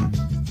revolution.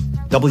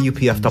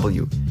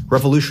 WPFW,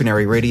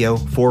 revolutionary radio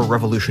for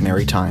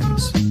revolutionary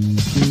times."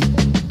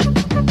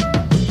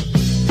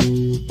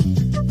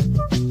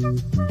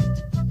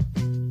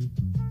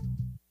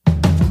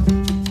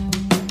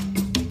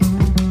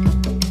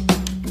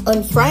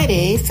 On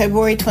Friday,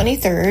 February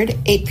 23rd,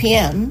 8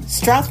 p.m.,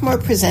 Strathmore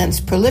presents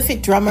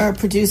prolific drummer,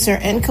 producer,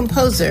 and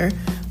composer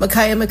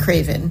Makaya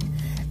McCraven,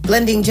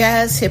 blending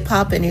jazz,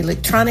 hip-hop, and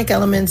electronic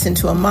elements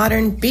into a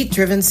modern,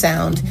 beat-driven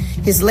sound.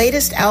 His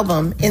latest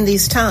album, In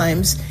These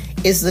Times,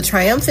 is the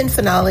triumphant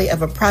finale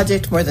of a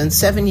project more than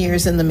 7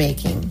 years in the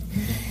making.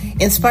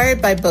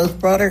 Inspired by both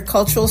broader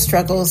cultural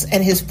struggles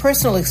and his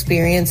personal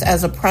experience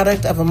as a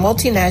product of a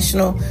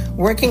multinational,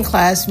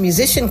 working-class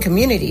musician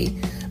community,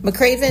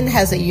 McCraven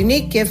has a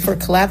unique gift for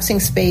collapsing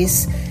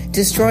space,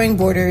 destroying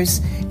borders,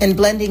 and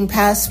blending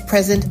past,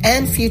 present,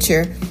 and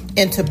future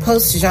into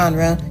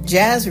post-genre,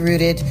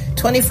 jazz-rooted,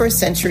 21st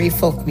century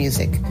folk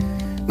music.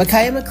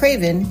 Makaya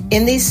McCraven,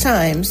 In These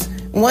Times,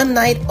 one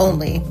night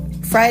only,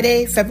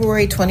 Friday,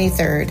 February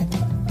 23rd.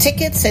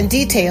 Tickets and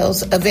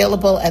details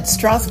available at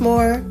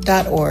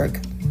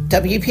strathmore.org.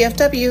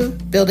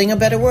 WPFW, building a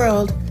better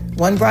world,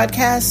 one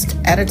broadcast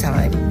at a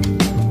time.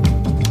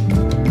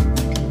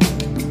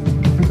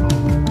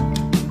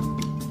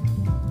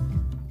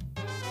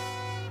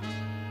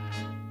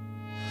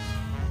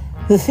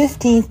 The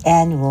 15th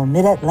annual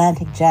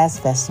Mid-Atlantic Jazz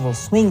Festival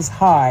swings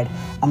hard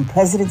on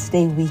President's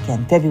Day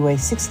weekend, February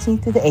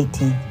 16th through the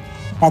 18th,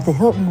 at the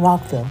Hilton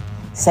Rockville,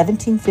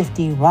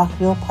 1750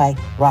 Rockville Pike,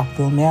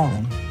 Rockville,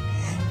 Maryland.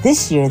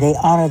 This year, they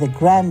honor the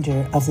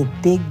grandeur of the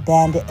big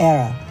band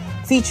era,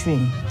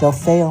 featuring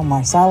Delfeo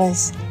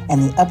Marsales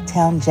and the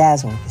Uptown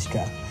Jazz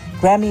Orchestra,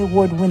 Grammy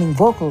Award-winning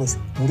vocalist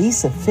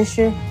Lisa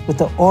Fisher with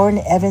the Orrin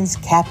Evans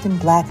Captain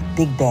Black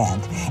Big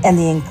Band, and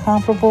the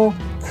incomparable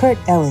Kurt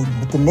Elling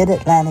with the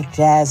Mid-Atlantic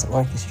Jazz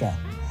Orchestra.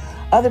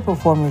 Other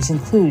performers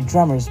include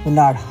drummers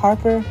Bernard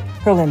Harper,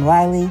 Herlin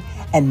Riley,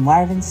 and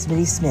Marvin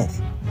Smitty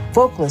Smith,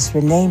 vocalist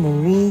Renee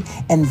Marie,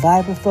 and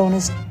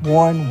vibraphonist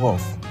Warren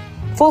Wolf.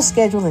 Full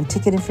schedule and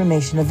ticket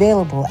information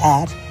available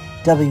at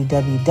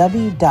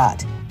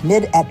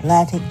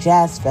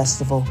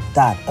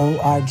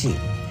www.midatlanticjazzfestival.org.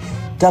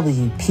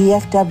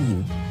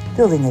 WPFW,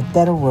 building a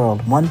better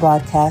world, one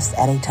broadcast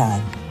at a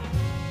time.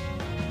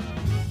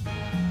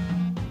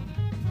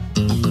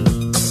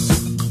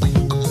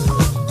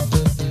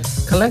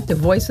 Collective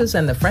Voices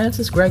and the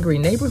Francis Gregory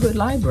Neighborhood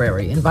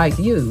Library invite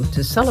you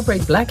to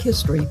celebrate Black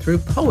history through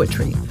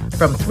poetry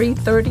from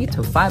 3:30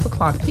 to 5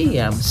 o'clock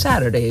p.m.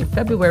 Saturday,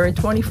 February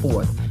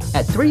 24th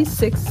at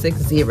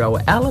 3660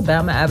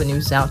 Alabama Avenue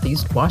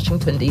Southeast,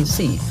 Washington,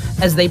 D.C.,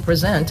 as they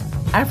present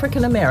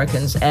African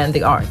Americans and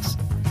the Arts.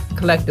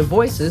 Collective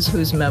Voices,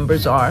 whose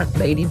members are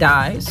Lady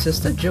Di,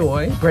 Sister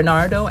Joy,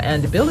 Bernardo,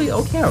 and Billy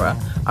O'Hara,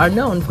 are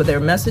known for their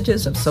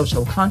messages of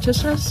social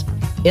consciousness,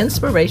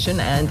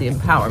 inspiration, and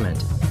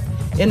empowerment.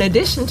 In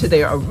addition to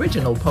their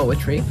original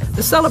poetry,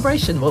 the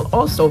celebration will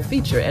also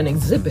feature an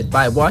exhibit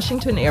by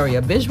Washington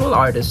area visual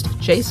artist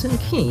Jason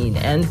Keene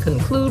and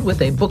conclude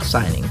with a book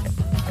signing.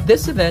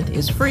 This event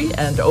is free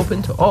and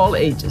open to all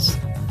ages.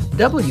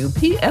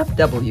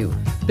 WPFW,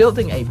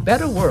 building a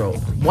better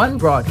world, one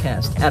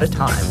broadcast at a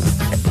time.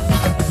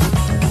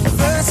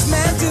 First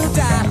man to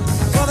die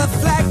for the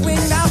flag we